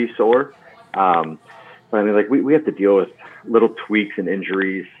used to be sore. But I mean, like, we have to deal with little tweaks and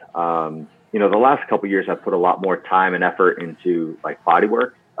injuries. The last couple of years I've put a lot more time and effort into, like, body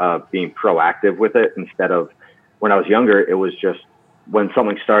work, being proactive with it, instead of when I was younger, it was just when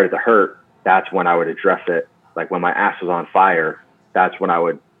something started to hurt, that's when I would address it. Like, when my ass was on fire, that's when I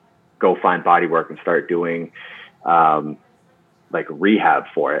would go find body work and start doing, like, rehab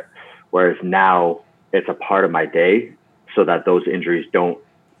for it. Whereas now it's a part of my day so that those injuries don't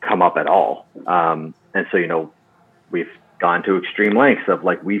come up at all. And so, we've gone to extreme lengths of,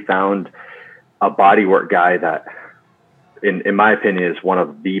 like, we found a bodywork guy that in my opinion is one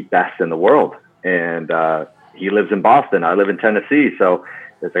of the best in the world. And, he lives in Boston. I live in Tennessee. So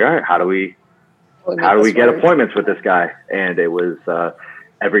it's like, all right, how do we get appointments with this guy? And it was,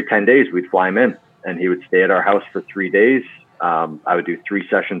 every 10 days we'd fly him in, and he would stay at our house for 3 days. I would do 3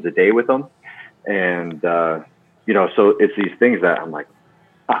 sessions a day with him. And, so it's these things that I'm like,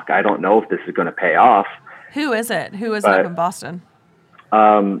 fuck, I don't know if this is going to pay off. Who is it? Who is it up in Boston?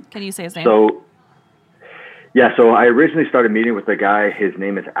 Can you say his name? So I originally started meeting with the guy. His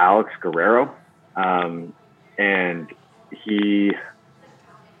name is Alex Guerrero. And he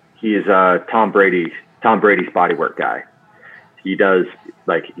is Tom Brady's bodywork guy. He does,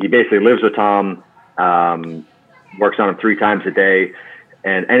 like, he basically lives with Tom, works on him 3 times a day.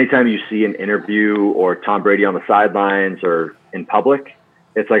 And anytime you see an interview or Tom Brady on the sidelines or in public,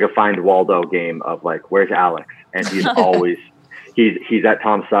 it's like a Find Waldo game of, like, where's Alex? And he's always, he's at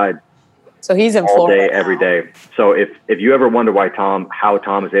Tom's side. So he's in all Florida day, every day. So if you ever wonder how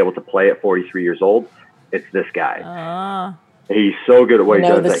Tom is able to play at 43 years old, it's this guy. He's so good at what he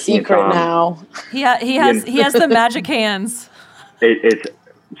does. The secret now. He has the magic hands. It's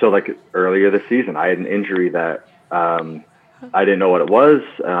so, like, earlier this season, I had an injury that I didn't know what it was.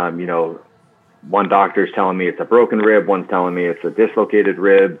 One doctor's telling me it's a broken rib. One's telling me it's a dislocated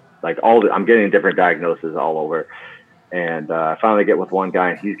rib. Like, I'm getting different diagnoses all over. And I finally get with one guy,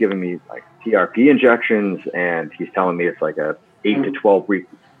 and he's giving me, like, PRP injections, and he's telling me it's like a 8 to 12 week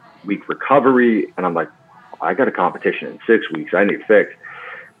recovery. And I'm like, I got a competition in 6 weeks. I need fixed.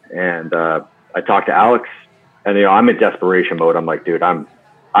 And I talked to Alex, and I'm in desperation mode. I'm like, dude, I'm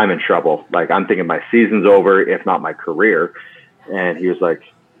in trouble. Like, I'm thinking my season's over, if not my career. And he was like,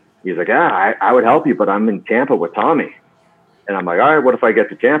 yeah, I would help you, but I'm in Tampa with Tommy. And I'm like, all right, what if I get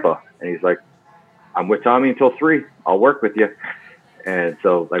to Tampa? And he's like, I'm with Tommy until 3. I'll work with you. And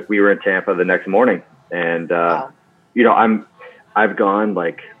so, like, we were in Tampa the next morning, and Wow. I've gone,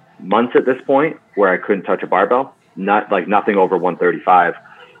 like, months at this point where I couldn't touch a barbell, nothing over 135.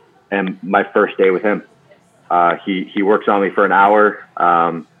 And my first day with him, he works on me for an hour,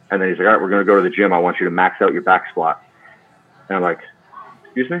 and then he's like, all right, we're going to go to the gym. I want you to max out your back squat. And I'm like,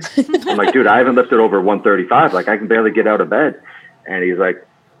 excuse me? I'm like, dude, I haven't lifted over 135. Like, I can barely get out of bed. And he's like,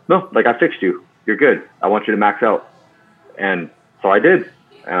 no, like, I fixed you. You're good. I want you to max out. And so I did.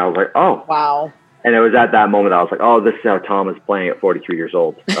 And I was like, oh. Wow. And it was at that moment I was like, oh, this is how Tom is playing at 43 years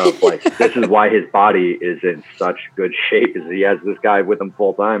old. Like, this is why his body is in such good shape, is he has this guy with him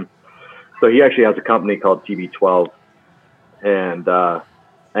full time. So he actually has a company called TB12. And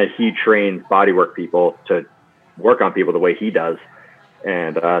and he trains bodywork people to work on people the way he does.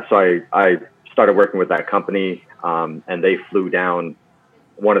 And so I started working with that company, and they flew down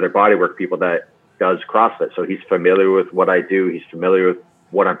one of their bodywork people that does CrossFit. So he's familiar with what I do. He's familiar with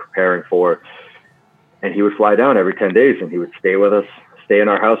what I'm preparing for. And he would fly down every 10 days and he would stay with us, stay in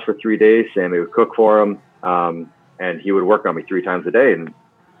our house for 3 days. Sammy would cook for him. And he would work on me 3 times a day and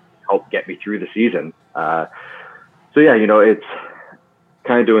help get me through the season. So yeah, it's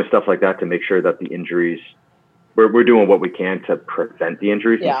kind of doing stuff like that to make sure that the injuries, we're doing what we can to prevent the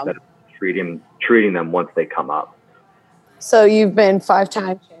injuries instead of treating them once they come up. So you've been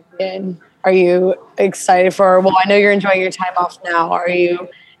 5-time champion. Are you excited well, I know you're enjoying your time off now. Are you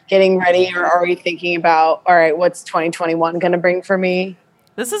getting ready, or are you thinking about, all right, what's 2021 going to bring for me?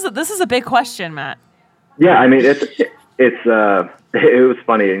 This is a big question, Matt. Yeah, I mean, it was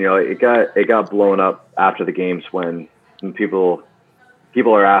funny, and it got blown up after the games when people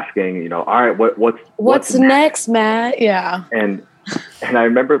are asking, all right, what's next, Matt? Yeah. And I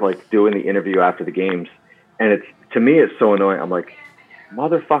remember like doing the interview after the games, and to me it's so annoying. I'm like,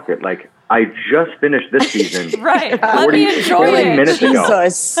 motherfucker, like I just finished this season. Right. Let me enjoy 40 it. minutes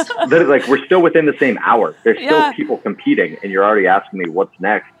Jesus. ago. Like we're still within the same hour. There's still people competing, and you're already asking me what's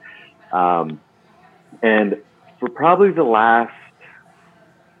next. And for probably the last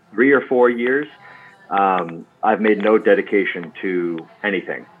 3 or 4 years, I've made no dedication to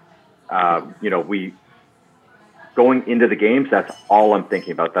anything. We going into the games, that's all I'm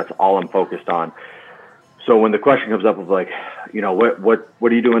thinking about. That's all I'm focused on. So when the question comes up of like,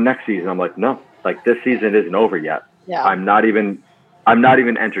 what are you doing next season? I'm like, no, like this season isn't over yet. Yeah. I'm not even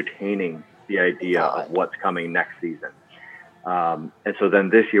entertaining the idea of what's coming next season. And so then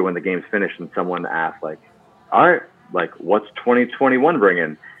this year when the game's finished and someone asked like, all right, like what's 2021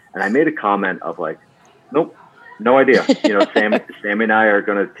 bringing? And I made a comment of like, nope, no idea. Sammy and I are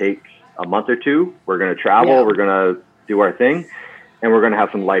going to take a month or two. We're going to travel. Yeah. We're going to do our thing, and we're going to have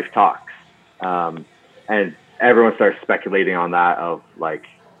some life talks. And everyone starts speculating on that of like,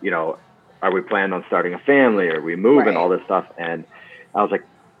 are we planning on starting a family? Are we moving? Right. All this stuff. And I was like,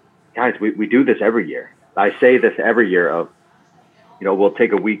 guys, we do this every year. I say this every year of, we'll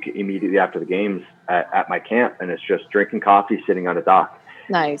take a week immediately after the games at my camp, and it's just drinking coffee, sitting on a dock.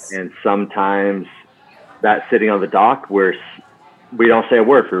 Nice. And sometimes that sitting on the dock where we don't say a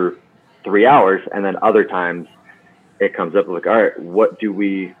word for 3 hours. And then other times it comes up like, all right,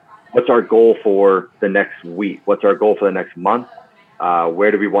 what's our goal for the next week? What's our goal for the next month?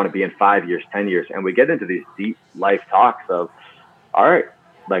 Where do we want to be in 5 years, 10 years? And we get into these deep life talks of, all right,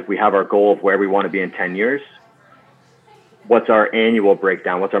 like we have our goal of where we want to be in 10 years. What's our annual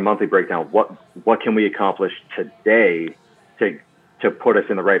breakdown? What's our monthly breakdown? What can we accomplish today to put us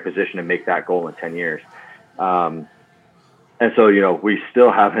in the right position to make that goal in 10 years? And so, we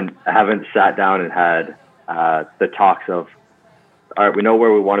still haven't sat down and had the talks of, all right, we know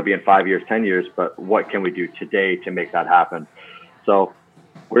where we want to be in 5 years, 10 years, but what can we do today to make that happen? So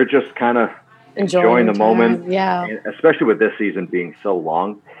we're just kind of enjoying the moment. Yeah. Especially with this season being so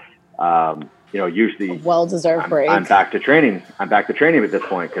long. Usually a well-deserved break. I'm back to training. I'm back to training at this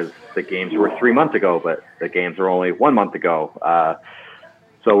point because the games were 3 months ago, but the games were only 1 month ago.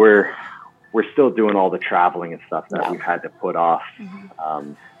 So we're still doing all the traveling and stuff that we've had to put off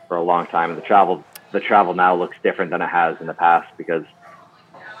for a long time. And the travel now looks different than it has in the past because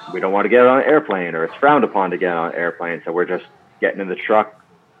we don't want to get on an airplane, or it's frowned upon to get on an airplane. So we're just getting in the truck,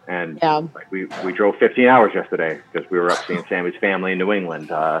 and we drove 15 hours yesterday because we were up seeing Sammy's family in New England.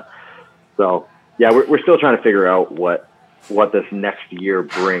 So yeah, we're still trying to figure out what this next year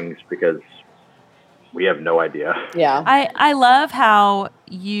brings because we have no idea. Yeah. I love how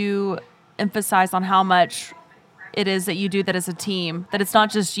you emphasize on how much it is that you do that as a team, that it's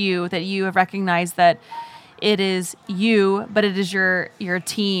not just you, that you have recognized that it is you, but it is your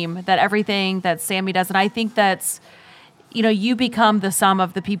team, that everything that Sammy does. And I think that's, you become the sum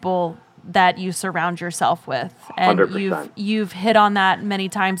of the people that you surround yourself with. And 100%. you've hit on that many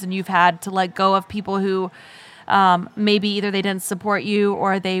times, and you've had to let go of people who maybe either they didn't support you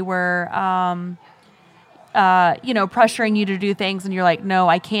or they were pressuring you to do things and you're like, no,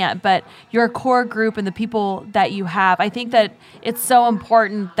 I can't. But your core group and the people that you have, I think that it's so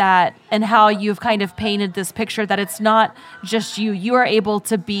important that, and how you've kind of painted this picture that it's not just you. You are able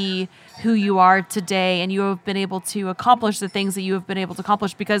to be who you are today, and you have been able to accomplish the things that you have been able to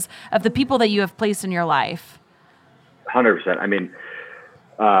accomplish because of the people that you have placed in your life. 100%. I mean,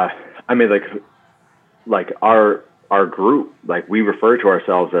 like our group, like we refer to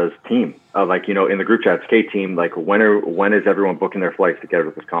ourselves as team. In the group chat, skate team. Like when is everyone booking their flights to get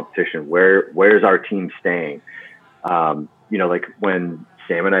with this competition? Where's our team staying? Like when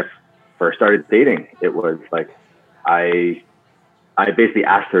Sam and I first started dating, it was like, I basically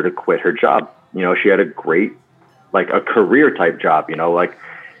asked her to quit her job. You know, she had a great, like a career type job, you know, like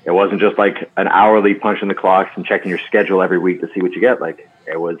it wasn't just like an hourly punch in the clocks and checking your schedule every week to see what you get. Like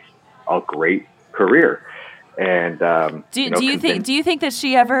it was a great career. And do you think that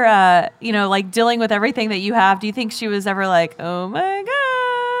she ever like dealing with everything that you have, do you think she was ever like, oh my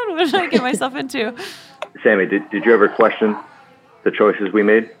God, what did I get myself into? Sammy, did you ever question the choices we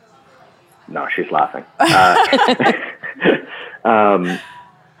made? No, she's laughing.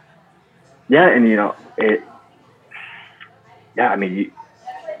 Yeah, and you know it. Yeah, I mean,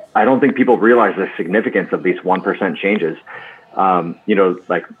 I don't think people realize the significance of these 1% changes. You know,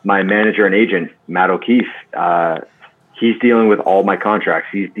 like my manager and agent, Matt O'Keefe, he's dealing with all my contracts.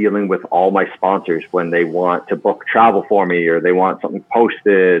 He's dealing with all my sponsors when they want to book travel for me or they want something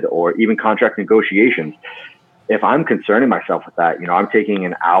posted or even contract negotiations. If I'm concerning myself with that, you know, I'm taking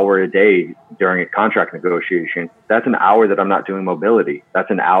an hour a day during a contract negotiation. That's an hour that I'm not doing mobility.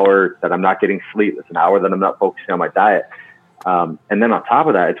 That's an hour that I'm not getting sleep. That's an hour that I'm not focusing on my diet. And then on top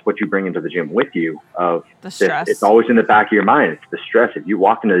of that, it's what you bring into the gym with you of the stress. It's always in the back of your mind. It's the stress. If you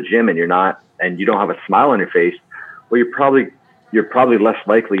walk into the gym and you don't have a smile on your face, well, you're probably less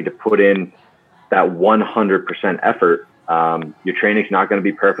likely to put in that 100% effort. Your training's not going to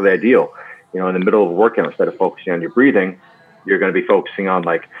be perfectly ideal. You know, in the middle of a workout, instead of focusing on your breathing, you're going to be focusing on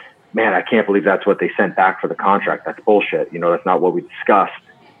like, man, I can't believe that's what they sent back for the contract. That's bullshit. You know, that's not what we discussed.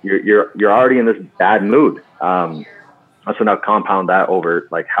 You're already in this bad mood. So now compound that over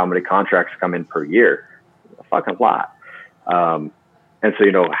like how many contracts come in per year, a fucking lot. And so,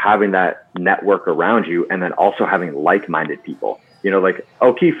 you know, having that network around you and then also having like-minded people, you know, like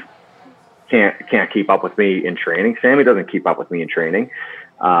O'Keefe can't keep up with me in training. Sammy doesn't keep up with me in training.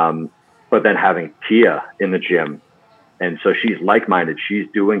 But then having Tia in the gym. And so she's like-minded. She's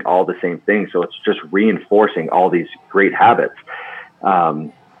doing all the same things. So it's just reinforcing all these great habits.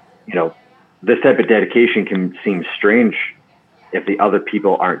 You know, this type of dedication can seem strange if the other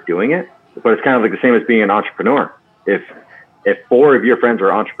people aren't doing it, but it's kind of like the same as being an entrepreneur. If 4 of your friends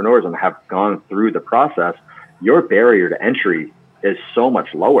are entrepreneurs and have gone through the process, your barrier to entry is so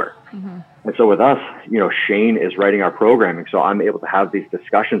much lower. Mm-hmm. And so with us, you know, Shane is writing our programming. So I'm able to have these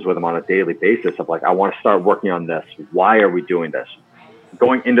discussions with him on a daily basis of like, I want to start working on this. Why are we doing this?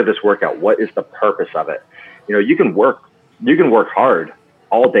 Going into this workout, what is the purpose of it? You know, you can work hard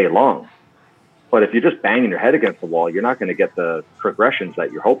all day long, but if you're just banging your head against the wall, you're not going to get the progressions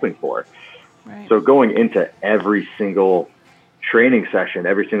that you're hoping for. Right. So going into every single training session,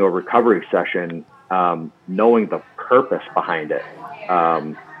 every single recovery session, knowing the purpose behind it,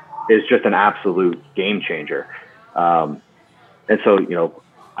 is just an absolute game changer. And so, you know,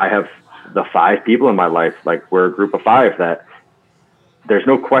 I have the 5 people in my life, like we're a group of 5 that there's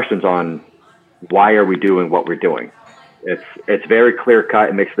no questions on why are we doing what we're doing. It's very clear cut.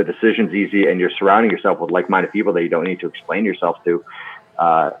 It makes the decisions easy and you're surrounding yourself with like-minded people that you don't need to explain yourself to.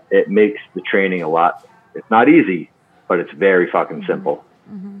 It makes the training it's not easy, but it's very fucking simple.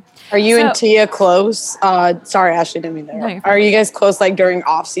 Mm-hmm. Are you and Tia close? Sorry, Ashley, didn't mean that. No, are you guys close like during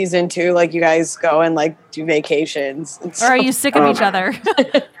off season too? Like you guys go and like do vacations? Or are you sick of each other?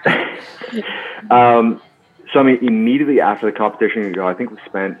 So I mean, immediately after the competition, you know, I think we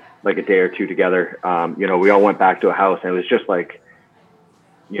spent like a day or 2 together. You know, we all went back to a house and it was just like,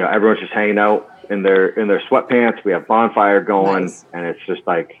 you know, everyone's just hanging out in their sweatpants. We have bonfire going, nice. And it's just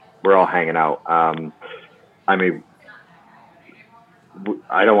like, we're all hanging out. I mean,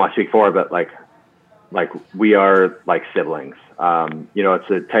 I don't want to speak for her, but like we are like siblings. You know, it's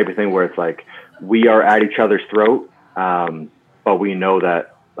the type of thing where it's like, we are at each other's throat. But we know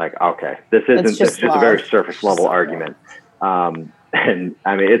that like, okay, it's just a very surface level argument. And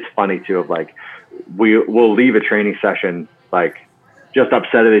I mean, it's funny too, of like, we'll leave a training session, like just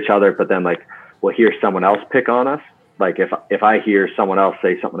upset at each other, but then like, we'll hear someone else pick on us. Like if I hear someone else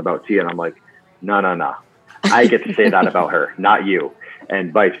say something about Tia and I'm like, no, I get to say that about her, not you.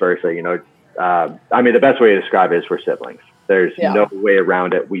 And vice versa, you know, I mean, the best way to describe it is we're siblings. There's no way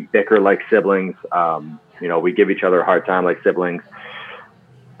around it. We bicker like siblings. You know, we give each other a hard time like siblings,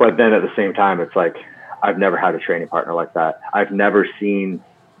 but then at the same time, it's like, I've never had a training partner like that. I've never seen,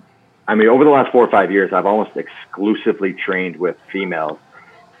 I mean, over the last 4 or 5 years, I've almost exclusively trained with females,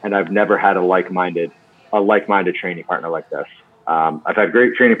 and I've never had a like-minded training partner like this. I've had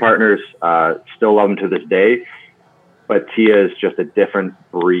great training partners, still love them to this day, but Tia is just a different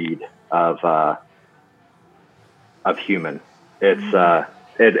breed of human.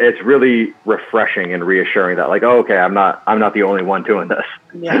 It's really refreshing and reassuring that like, oh, okay, I'm not the only one doing this.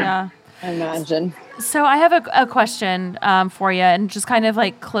 Yeah. I imagine. So I have a question for you, and just kind of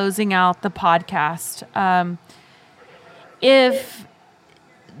like closing out the podcast. If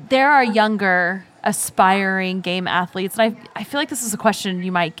there are younger aspiring game athletes, and I feel like this is a question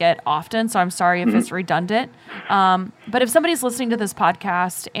you might get often, so I'm sorry if it's redundant. But if somebody's listening to this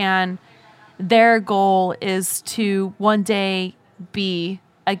podcast and their goal is to one day be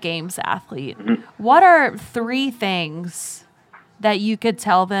a games athlete, what are 3 things that you could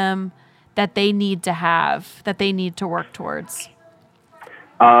tell them that they need to have, that they need to work towards?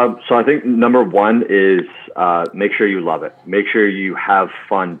 So I think number 1 is make sure you love it. Make sure you have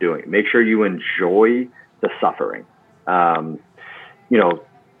fun doing it. Make sure you enjoy the suffering.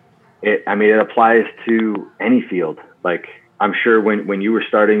 It applies to any field. Like, I'm sure when you were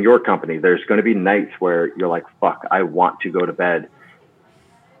starting your company, there's going to be nights where you're like, fuck, I want to go to bed.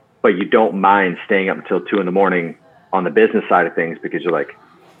 But you don't mind staying up until 2 a.m. on the business side of things because you're like,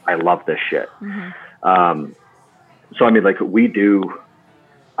 I love this shit.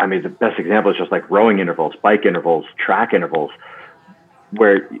 The best example is just like rowing intervals, bike intervals, track intervals,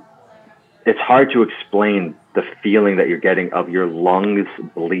 where it's hard to explain the feeling that you're getting of your lungs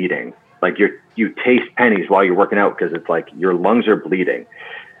bleeding. Like you taste pennies while you're working out because it's like your lungs are bleeding.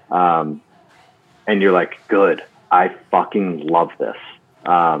 And you're like, good, I fucking love this.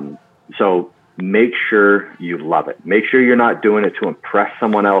 So make sure you love it. Make sure you're not doing it to impress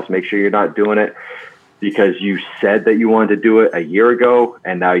someone else. Make sure you're not doing it because you said that you wanted to do it a year ago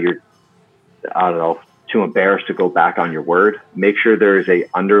and now you're, too embarrassed to go back on your word. Make sure there is a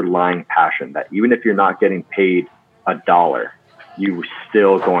underlying passion that even if you're not getting paid $1, you're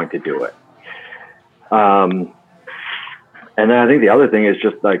still going to do it. And then I think the other thing is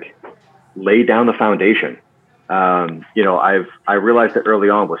just like lay down the foundation. I realized that early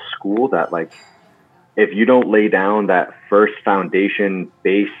on with school that like, if you don't lay down that first foundation,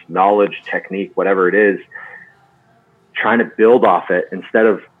 base, knowledge, technique, whatever it is, trying to build off it instead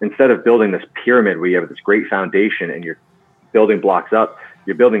of building this pyramid where you have this great foundation and you're building blocks up,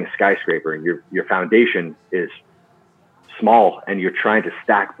 you're building a skyscraper and your foundation is small and you're trying to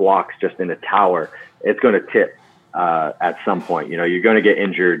stack blocks just in a tower. It's going to tip at some point. You're going to get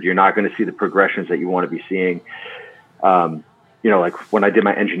injured. You're not going to see the progressions that you want to be seeing. Like when I did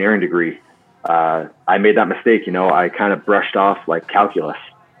my engineering degree, I made that mistake. I kind of brushed off like calculus,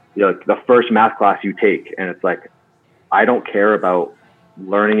 the first math class you take. And it's like, I don't care about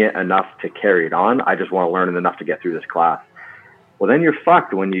learning it enough to carry it on. I just want to learn it enough to get through this class. Well, then you're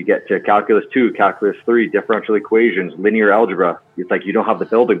fucked when you get to calculus 2, calculus 3, differential equations, linear algebra. It's like you don't have the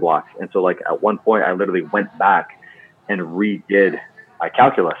building blocks. And so like at one point I literally went back and redid my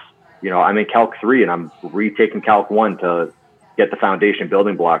calculus. I'm in calc 3 and I'm retaking calc 1 to get the foundation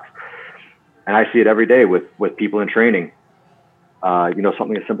building blocks. And I see it every day with people in training.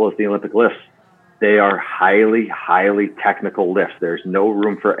 Something as simple as the Olympic lifts. They are highly, highly technical lifts. There's no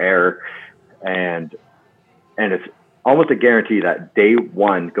room for error. And it's almost a guarantee that day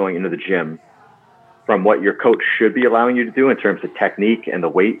 1 going into the gym, from what your coach should be allowing you to do in terms of technique and the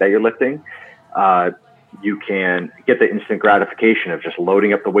weight that you're lifting, you can get the instant gratification of just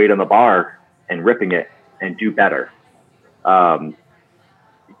loading up the weight on the bar and ripping it and do better.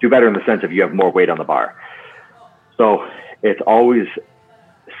 Do better in the sense of you have more weight on the bar. So it's always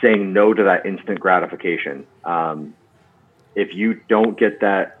saying no to that instant gratification. If you don't get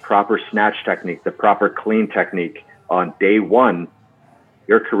that proper snatch technique, the proper clean technique on day 1,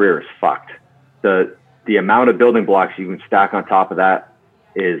 your career is fucked. The amount of building blocks you can stack on top of that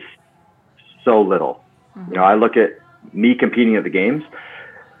is so little. I look at me competing at the games.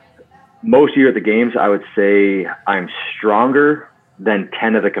 Most year at the games, I would say I'm stronger than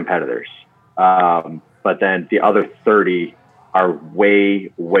 10 of the competitors. But then the other 30 are way,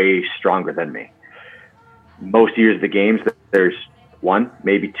 way stronger than me. Most years of the games, there's 1,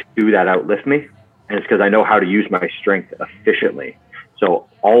 maybe 2 that outlift me. And it's because I know how to use my strength efficiently. So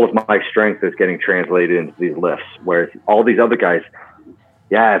all of my strength is getting translated into these lifts. Whereas all these other guys,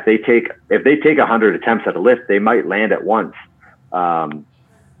 if they take 100 attempts at a lift, they might land at once.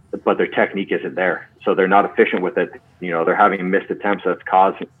 But their technique isn't there. So they're not efficient with it. They're having missed attempts that's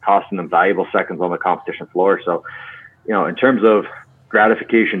costing them valuable seconds on the competition floor. So, in terms of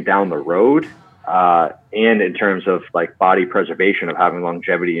gratification down the road, and in terms of like body preservation of having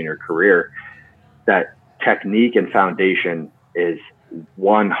longevity in your career, that technique and foundation is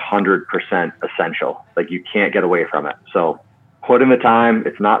 100% essential. Like you can't get away from it. So put in the time.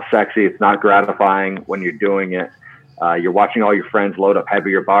 It's not sexy. It's not gratifying when you're doing it. You're watching all your friends load up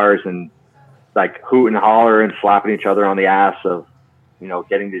heavier bars and like hoot and holler and slapping each other on the ass of,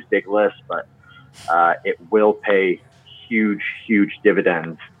 getting these big lifts, but it will pay huge, huge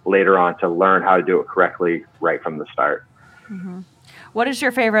dividends later on to learn how to do it correctly right from the start. What is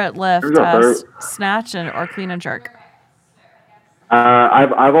your favorite lift? Snatch or clean and jerk?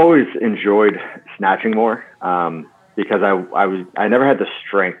 I've always enjoyed snatching more because I never had the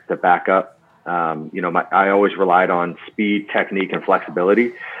strength to back up. I always relied on speed, technique, and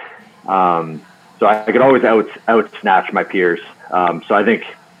flexibility. So I could always out snatch my peers. So I think,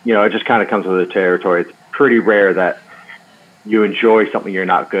 it just kind of comes with the territory. It's pretty rare that you enjoy something you're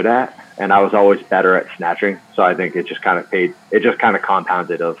not good at. And I was always better at snatching. So I think it just kind of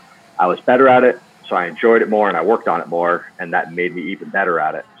compounded of I was better at it. So I enjoyed it more and I worked on it more, and that made me even better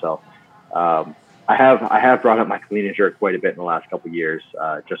at it. So I have brought up my clean and jerk quite a bit in the last couple of years,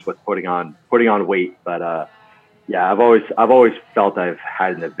 just with putting on weight. But I've always felt I've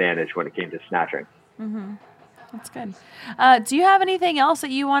had an advantage when it came to snatching. Mm-hmm. That's good. Do you have anything else that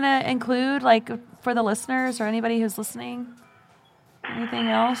you want to include, like for the listeners or anybody who's listening? Anything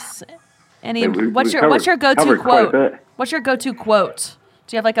else? What's your go-to quote? What's your go-to quote?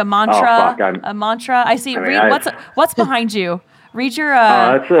 Do you have like a mantra? A mantra? I see. What's behind you? Read your.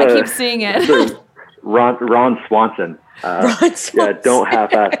 I keep seeing it. Ron Swanson. Ron Swanson. Yeah, don't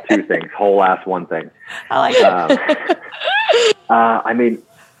half-ass two things. Whole-ass one thing. I like it.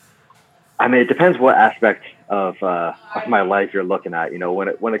 It depends what aspect of my life you're looking at.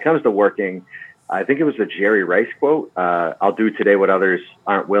 When it comes to working, I think it was the Jerry Rice quote. I'll do today what others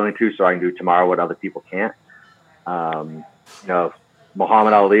aren't willing to, so I can do tomorrow what other people can't.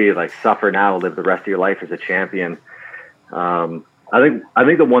 Muhammad Ali, like, suffer now, live the rest of your life as a champion. I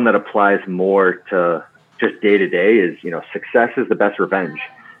think the one that applies more to just day to day is, success is the best revenge.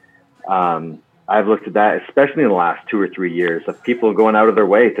 I've looked at that, especially in the last 2 or 3 years, of people going out of their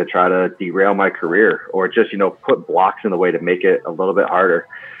way to try to derail my career or just, put blocks in the way to make it a little bit harder.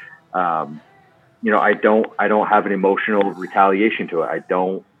 I don't have an emotional retaliation to it.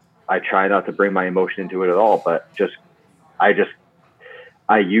 I try not to bring my emotion into it at all, but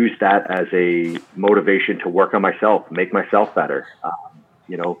I use that as a motivation to work on myself, make myself better.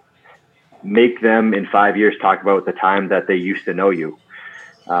 Make them in 5 years talk about the time that they used to know you.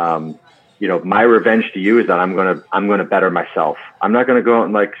 My revenge to you is that I'm gonna better myself. I'm not gonna go out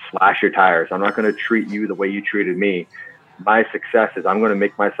and like slash your tires. I'm not gonna treat you the way you treated me. My success is I'm gonna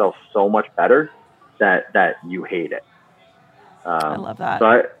make myself so much better that you hate it. I love that.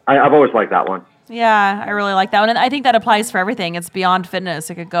 So I've always liked that one. Yeah, I really like that one. And I think that applies for everything. It's beyond fitness.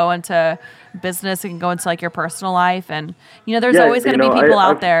 It could go into business. It can go into like your personal life. And, there's always going to be people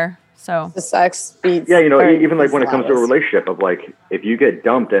out there. So the sex beats. Yeah, even like when it comes to a relationship of like, if you get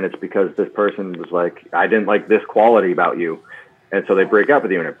dumped and it's because this person was like, I didn't like this quality about you. And so they break up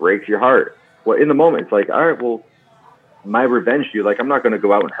with you and it breaks your heart. Well, in the moment, it's like, all right, well, my revenge to you, like, I'm not going to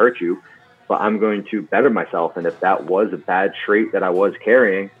go out and hurt you, but I'm going to better myself. And if that was a bad trait that I was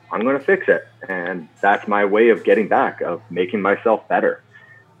carrying, I'm going to fix it. And that's my way of getting back, of making myself better.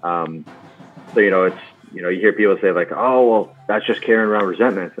 It's, you hear people say like, oh, well, that's just carrying around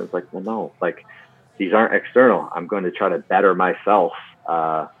resentment. And it's like, well, no, like, these aren't external. I'm going to try to better myself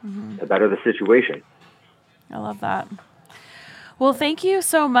to better the situation. I love that. Well, thank you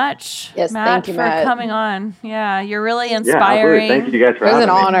so much, Matt, Matt, for coming on. Yeah, you're really inspiring. Yeah, thank you guys for having me. It was an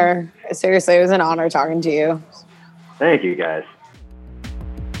honor. Seriously, it was an honor talking to you. Thank you, guys.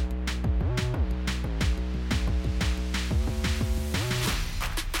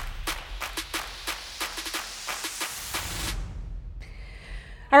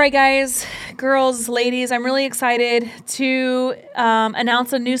 All right, guys, girls, ladies, I'm really excited to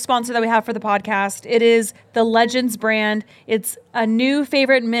announce a new sponsor that we have for the podcast. It is the Legends brand. It's a new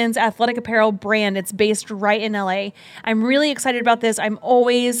favorite men's athletic apparel brand. It's based right in LA. I'm really excited about this. I'm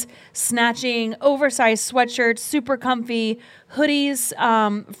always snatching oversized sweatshirts, super comfy hoodies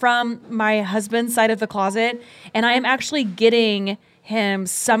from my husband's side of the closet. And I am actually getting him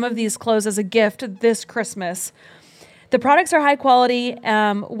some of these clothes as a gift this Christmas. The products are high quality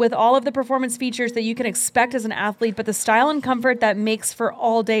with all of the performance features that you can expect as an athlete, but the style and comfort that makes for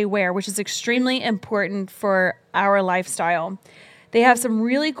all-day wear, which is extremely important for our lifestyle. They have some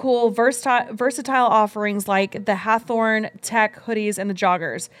really cool versatile offerings like the Hawthorne Tech hoodies and the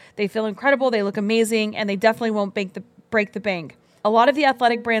joggers. They feel incredible, they look amazing, and they definitely won't break the bank. A lot of the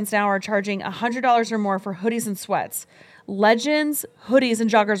athletic brands now are charging $100 or more for hoodies and sweats. Legends hoodies and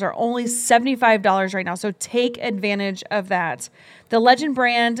joggers are only $75 right now, so take advantage of that. The Legend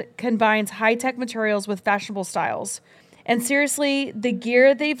brand combines high-tech materials with fashionable styles. And seriously, the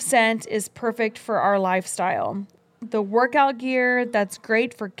gear they've sent is perfect for our lifestyle. The workout gear that's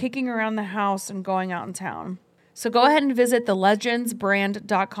great for kicking around the house and going out in town. So go ahead and visit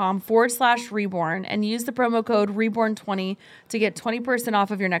thelegendsbrand.com/reborn and use the promo code reborn20 to get 20%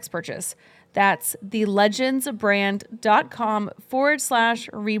 off of your next purchase. That's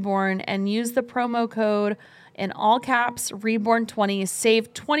thelegendsbrand.com/reborn and use the promo code in all caps reborn20.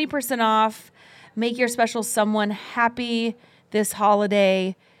 Save 20% off. Make your special someone happy this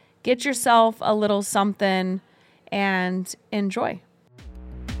holiday. Get yourself a little something and enjoy.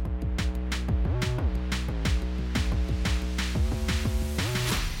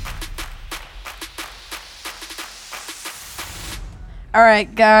 All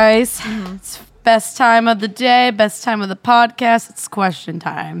right, guys. It's best time of the day, best time of the podcast. It's question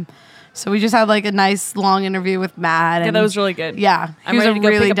time. So we just had like a nice long interview with Matt. Yeah, that was really good. Yeah. I'm ready to go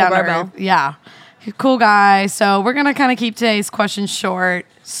pick up the barbell. Yeah. He's a cool guy. So we're going to kind of keep today's question short,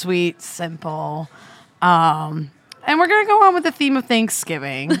 sweet, simple. And we're going to go on with the theme of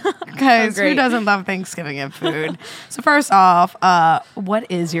Thanksgiving. Because who doesn't love Thanksgiving and food? So first off, what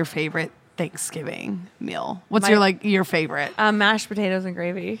is your favorite Thanksgiving meal? What's your favorite? Mashed potatoes and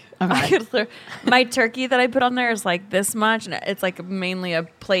gravy. Okay. My turkey that I put on there is like this much, and it's like mainly a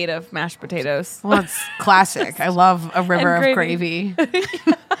plate of mashed potatoes. Well, it's classic. I love a river of gravy.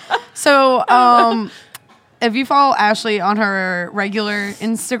 So, if you follow Ashley on her regular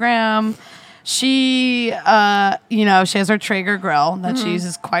Instagram, she, she has her Traeger grill that she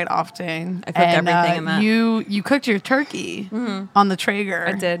uses quite often. I cook everything in that. You cooked your turkey on the Traeger.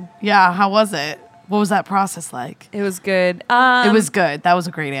 I did. Yeah. How was it? What was that process like? It was good. It was good. That was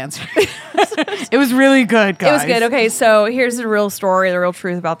a great answer. It was really good, guys. It was good. Okay, so here's the real story, the real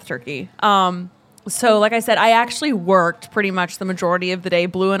truth about the turkey. So like I said, I actually worked pretty much the majority of the day.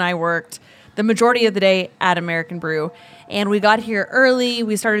 Blue and I worked the majority of the day at American Brew. And we got here early.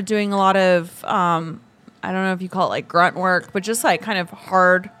 We started doing a lot of, I don't know if you call it like grunt work, but just like kind of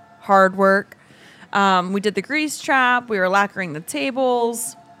hard work. We did the grease trap. We were lacquering the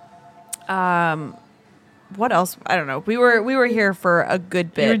tables. What else? I don't know. We were here for a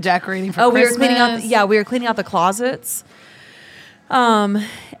good bit. You were decorating for Christmas. We were cleaning out. We were cleaning out the closets.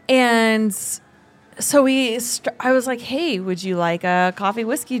 And so I was like, hey, would you like a coffee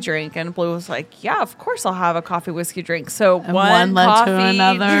whiskey drink? And Blue was like, yeah, of course I'll have a coffee whiskey drink. So one led coffee to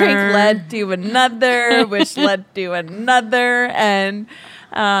another. drink led to another, which led to another. And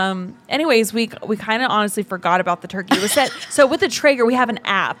anyways, we kind of honestly forgot about the turkey. It was set. So with the Traeger, we have an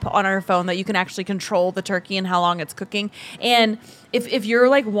app on our phone that you can actually control the turkey and how long it's cooking. And if you're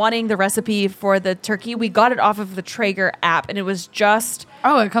like wanting the recipe for the turkey, we got it off of the Traeger app, and it was just...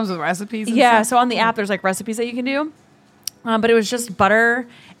 Oh, it comes with recipes? And yeah, stuff? so on the app, there's like recipes that you can do. But it was just butter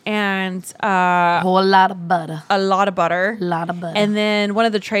and... a whole lot of butter. A lot of butter. A lot of butter. And then one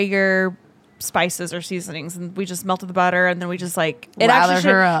of the Traeger spices or seasonings, and we just melted the butter, and then we just like... Lathered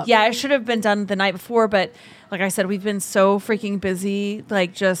her up. Yeah, it should have been done the night before, but like I said, we've been so freaking busy,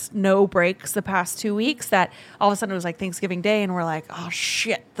 like just no breaks the past 2 weeks, that all of a sudden it was like Thanksgiving Day, and we're like, oh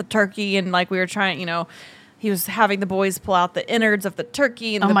shit, the turkey, and like we were trying, he was having the boys pull out the innards of the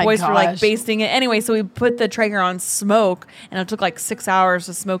turkey, and the boys were like basting it. Anyway, so we put the Traeger on smoke, and it took like 6 hours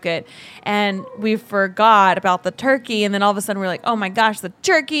to smoke it. And we forgot about the turkey, and then all of a sudden we're like, oh my gosh, the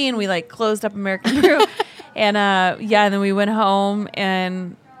turkey, and we like closed up American Brew. And and then we went home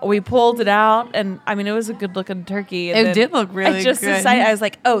and we pulled it out, and I mean, it was a good looking turkey. And it did look really I just good. decided, I was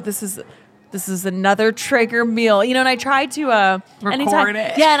like, oh, this is another Traeger meal, and I tried to record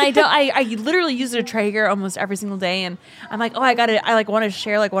it. Yeah, and I literally use a Traeger almost every single day, and I'm like, oh, I like want to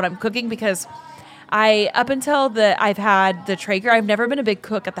share like what I'm cooking, because up until I've had the Traeger, I've never been a big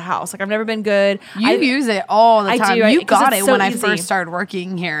cook at the house. Like I've never been good. You use it all the time. I do. You got it so when easy. I first started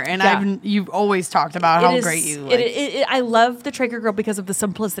working here, and Yeah. you've always talked about how great you like. I love the Traeger grill because of the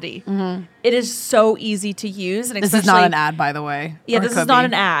simplicity. Mm-hmm. It is so easy to use, and this is not an ad, by the way. Yeah, this is not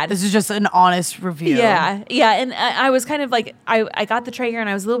an ad. This is just an honest review. Yeah, and I was kind of like, I got the Traeger, and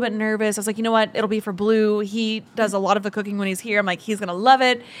I was a little bit nervous. I was like, you know what? It'll be for Blue. He does a lot of the cooking when he's here. I'm like, he's gonna love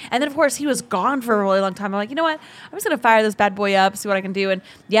it. And then of course he was gone for a really long time. I'm like, you know what? I'm just gonna fire this bad boy up, see what I can do. And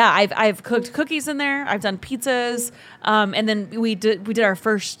yeah, I've cooked cookies in there. I've done pizzas, and then we did our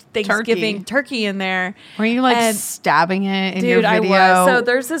first Thanksgiving turkey in there. Were you like stabbing it in your video? I was. So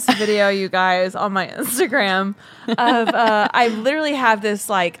there's this video, you guys, on my Instagram of I literally have this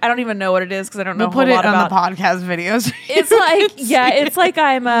like, I don't even know what it is because I don't know. We'll put it on the podcast videos. It's like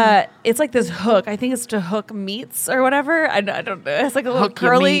it's like this hook. I think it's to hook meats or whatever. I don't know. It's like a little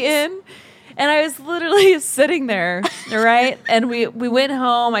curly in. And I was literally sitting there, right? And we went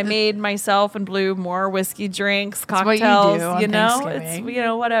home. I made myself and Blue more whiskey drinks, cocktails. That's what you do on It's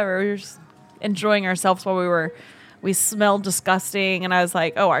whatever. We were just enjoying ourselves while we were we smelled disgusting. And I was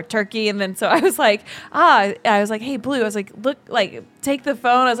like, oh, our turkey. And then so I was like, hey, Blue, I was like, look, like, take the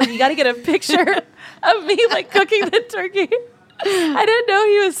phone. I was like, you got to get a picture of me like cooking the turkey. I didn't know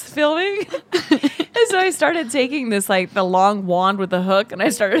he was filming. And so I started taking this, like, the long wand with the hook, and I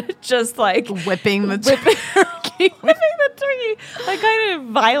started just, like, whipping the turkey. whipping the turkey, like, kind of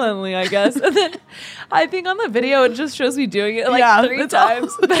violently, I guess. And then I think on the video, it just shows me doing it, like, 3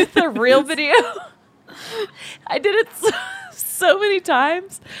 times. But the real video, I did it so many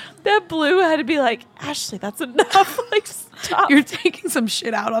times that Blue had to be like, Ashley, that's enough. Like, stop. You're taking some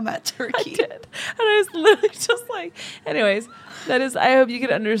shit out on that turkey. I did. And I was literally just like, anyways, that is, I hope you can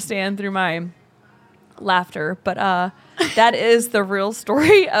understand through my laughter, but that is the real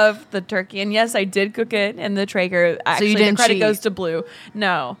story of the turkey. And yes, I did cook it in the Traeger. Actually, you didn't the credit cheat. goes to Blue.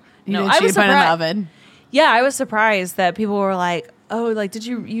 No, Didn't I cheat, was put it in the surprised. oven. Yeah, I was surprised that people were like, "Oh, like did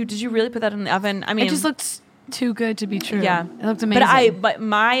you really put that in the oven?" I mean, It just looked too good to be true. yeah, It looked amazing. But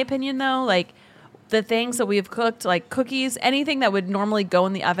my opinion though, like the things that we've cooked, like cookies, anything that would normally go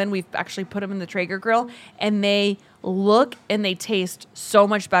in the oven, we've actually put them in the Traeger grill, and they look and they taste so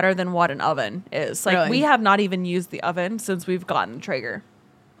much better than what an oven is. Like Really? we have not even used the oven since we've gotten the Traeger.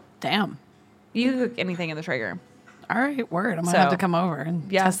 Damn. You can cook anything in the Traeger. All right, word. I'm gonna So, have to come over and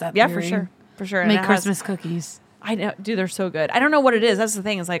Yeah, test that. yeah, theory. for sure. And Make it has- Christmas cookies. I know, dude, they're so good. I don't know what it is. That's the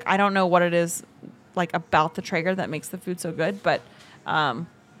thing. Is like I don't know what it is, like about the Traeger that makes the food so good. But,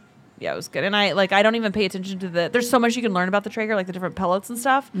 yeah, it was good. And I don't even pay attention to there's so much you can learn about the Traeger, like the different pellets and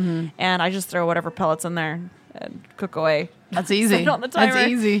stuff. Mm-hmm. And I just throw whatever pellets in there and cook away. That's Set easy. it on the timer. That's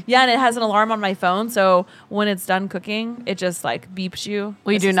easy. Yeah, and it has an alarm on my phone, so when it's done cooking, it just like beeps you.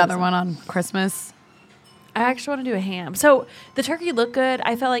 Will you It's do just another awesome. one on Christmas? I actually want to do a ham. So the turkey looked good.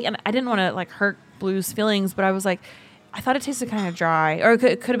 I felt like, and I didn't want to like hurt Blue's feelings, but I was like, I thought it tasted kind of dry, or it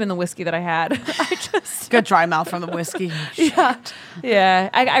could have been the whiskey that I had. I just, Got dry mouth from the whiskey. yeah.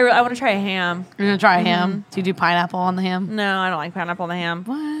 I want to try a ham. You're gonna try a ham? Do you do pineapple on the ham? No, I don't like pineapple on the ham.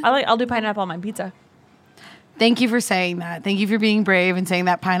 What? I'll do pineapple on my pizza. Thank you for saying that. Thank you for being brave and saying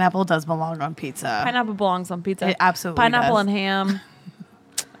that pineapple does belong on pizza. Pineapple belongs on pizza. It absolutely Pineapple does. and ham.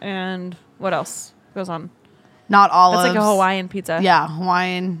 And what else goes on? Not olives. That's like a Hawaiian pizza. Yeah,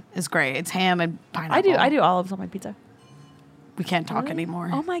 Hawaiian is great. It's ham and pineapple. I do olives on my pizza. We can't talk Really? anymore.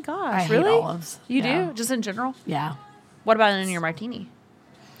 Oh my gosh, I hate really? olives. You Yeah. do? Just in general? Yeah. What about in your martini?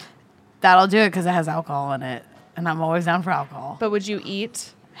 That'll do it because it has alcohol in it. And I'm always down for alcohol. But would you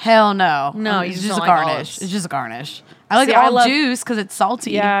eat? Hell no. No, you it's just just a don't like garnish. olives. It's just a garnish. I like See, all I love- juice because it's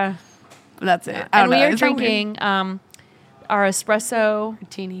salty. Yeah. But that's it. I And don't we know. are It's so weird. drinking our espresso.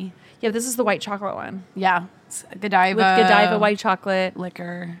 Martini. Yeah, this is the white chocolate one. Yeah. It's Godiva. With Godiva white chocolate,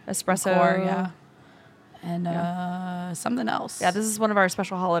 liquor. espresso. Liqueur, yeah. And something else. Yeah, this is one of our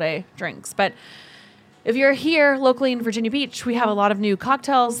special holiday drinks. But if you're here locally in Virginia Beach, we have a lot of new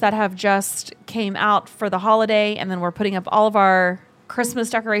cocktails that have just came out for the holiday. And then we're putting up all of our Christmas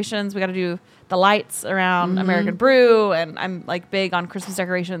decorations. We got to do the lights around American Brew. And I'm like big on Christmas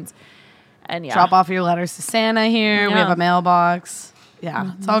decorations. And yeah. Drop off your letters to Santa here. We Yeah. have a mailbox.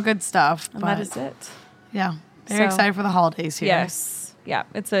 Yeah. It's all good stuff. And but that is it. yeah. Very So- excited for the holidays here. Yes. Yeah.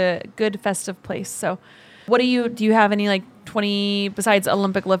 It's a good festive place. So what do you have any like 20, besides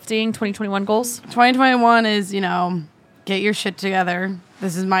Olympic lifting, 2021 goals? 2021 is, get your shit together.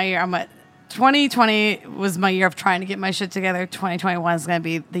 This is my year. 2020 was my year of trying to get my shit together. 2021 is going to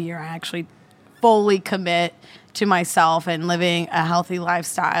be the year I actually fully commit to myself and living a healthy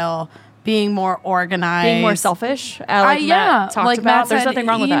lifestyle, being more organized. Being more selfish. Like Matt talked about. Matt There's said, nothing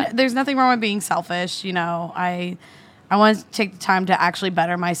wrong with that. There's nothing wrong with being selfish. I want to take the time to actually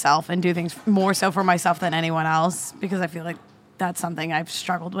better myself and do things more so for myself than anyone else, because I feel like that's something I've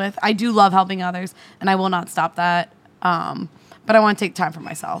struggled with. I do love helping others, and I will not stop that. But I want to take time for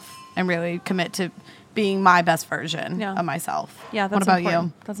myself and really commit to being my best version of myself. Yeah, that's what about important.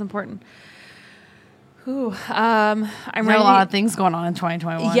 you? That's important. Ooh, I'm There's ready. a lot of things going on in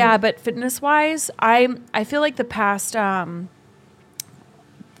 2021. Yeah, but fitness wise, I feel like the past,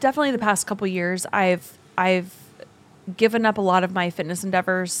 definitely the past couple years, I've given up a lot of my fitness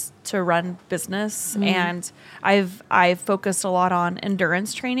endeavors to run business, and I've focused a lot on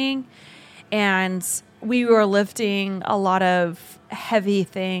endurance training, and we were lifting a lot of heavy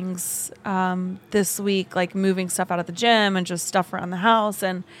things this week, like moving stuff out of the gym and just stuff around the house,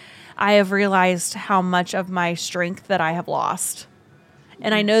 and I have realized how much of my strength that I have lost.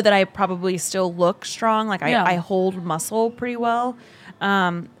 And I know that I probably still look strong. Like I hold muscle pretty well.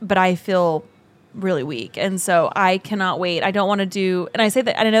 But I feel really weak. And so I cannot wait. I don't want to do, and I say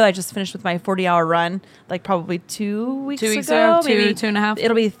that, and I know I just finished with my 40-hour run, like probably 2 weeks ago. Maybe 2.5.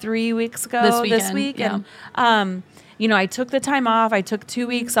 It'll be 3 weeks ago this week. Yeah. And, I took the time off. I took 2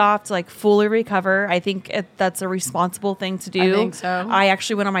 weeks off to like fully recover. I think that's a responsible thing to do. I think so. I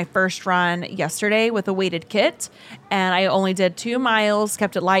actually went on my first run yesterday with a weighted kit, and I only did 2 miles,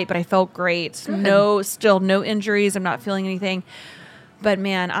 kept it light, but I felt great. Still no injuries. I'm not feeling anything. But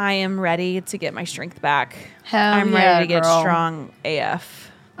man, I am ready to get my strength back. I'm ready to get strong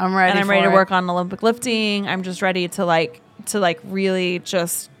AF. I'm ready. And I'm ready to work on Olympic lifting. I'm just ready to really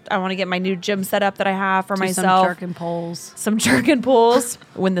just, I want to get my new gym set up that I have for myself. Some jerk and pulls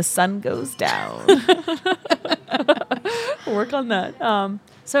when the sun goes down. Work on that.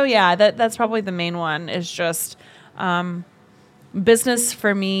 So yeah, that's probably the main one, is just business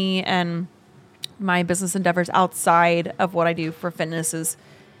for me, and my business endeavors outside of what I do for fitness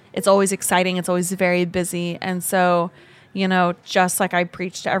it's always exciting. It's always very busy. And so, just like I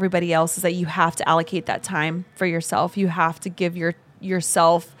preach to everybody else, is that you have to allocate that time for yourself. You have to give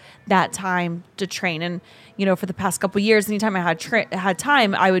yourself that time to train. And, for the past couple of years, anytime I had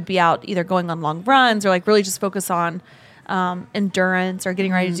time, I would be out either going on long runs or like really just focus on endurance or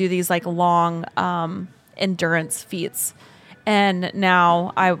getting ready to do these like long endurance feats. And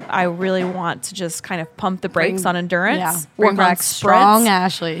now I really want to just kind of pump the brakes on endurance. Yeah. Work back on strong, sprints,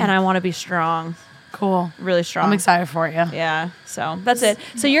 Ashley. and I want to be strong. Cool. Really strong. I'm excited for you. Yeah. So that's it.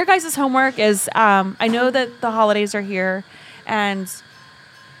 So your guys' homework is, I know that the holidays are here, and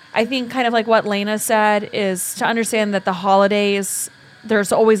I think kind of like what Lena said is to understand that the holidays,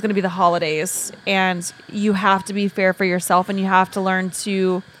 there's always going to be the holidays, and you have to be fair for yourself, and you have to learn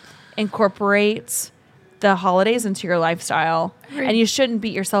to incorporate the holidays into your lifestyle. And you shouldn't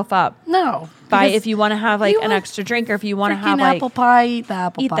beat yourself up. No. By if you want to have like an extra drink, or if you want to have like apple pie, eat the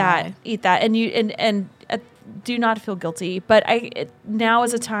apple pie. Eat that. And do not feel guilty. But now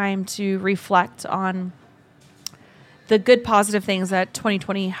is a time to reflect on the good, positive things that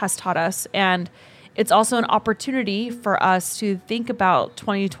 2020 has taught us. And it's also an opportunity for us to think about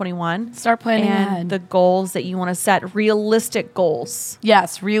 2021. Start planning and ahead. The goals that you want to set, realistic goals.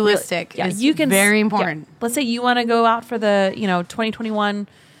 Yes, realistic. You can very important. Yeah, let's say you want to go out for the 2021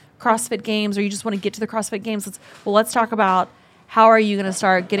 CrossFit Games, or you just want to get to the CrossFit Games. Let's talk about how are you going to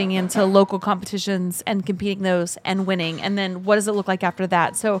start getting into local competitions and competing those and winning, and then what does it look like after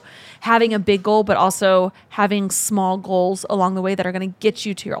that? So having a big goal, but also having small goals along the way that are going to get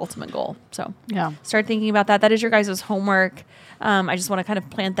you to your ultimate goal. So start thinking about that. That is your guys' homework. I just want to kind of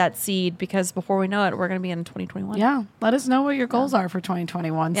plant that seed, because before we know it, we're going to be in 2021. Yeah. Let us know what your goals are for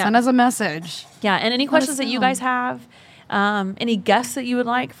 2021. Send us a message. Yeah. And any questions that you guys have, any guests that you would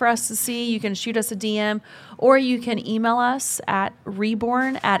like for us to see, you can shoot us a DM, or you can email us at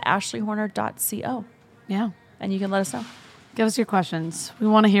reborn@ashleyhorner.co. Yeah. And you can let us know. Give us your questions. We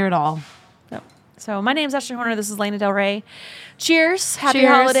want to hear it all. Yep. So my name is Ashley Horner. This is Lena Del Rey. Cheers. Happy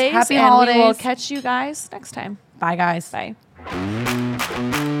holidays. Happy and holidays. We will catch you guys next time. Bye, guys. Bye.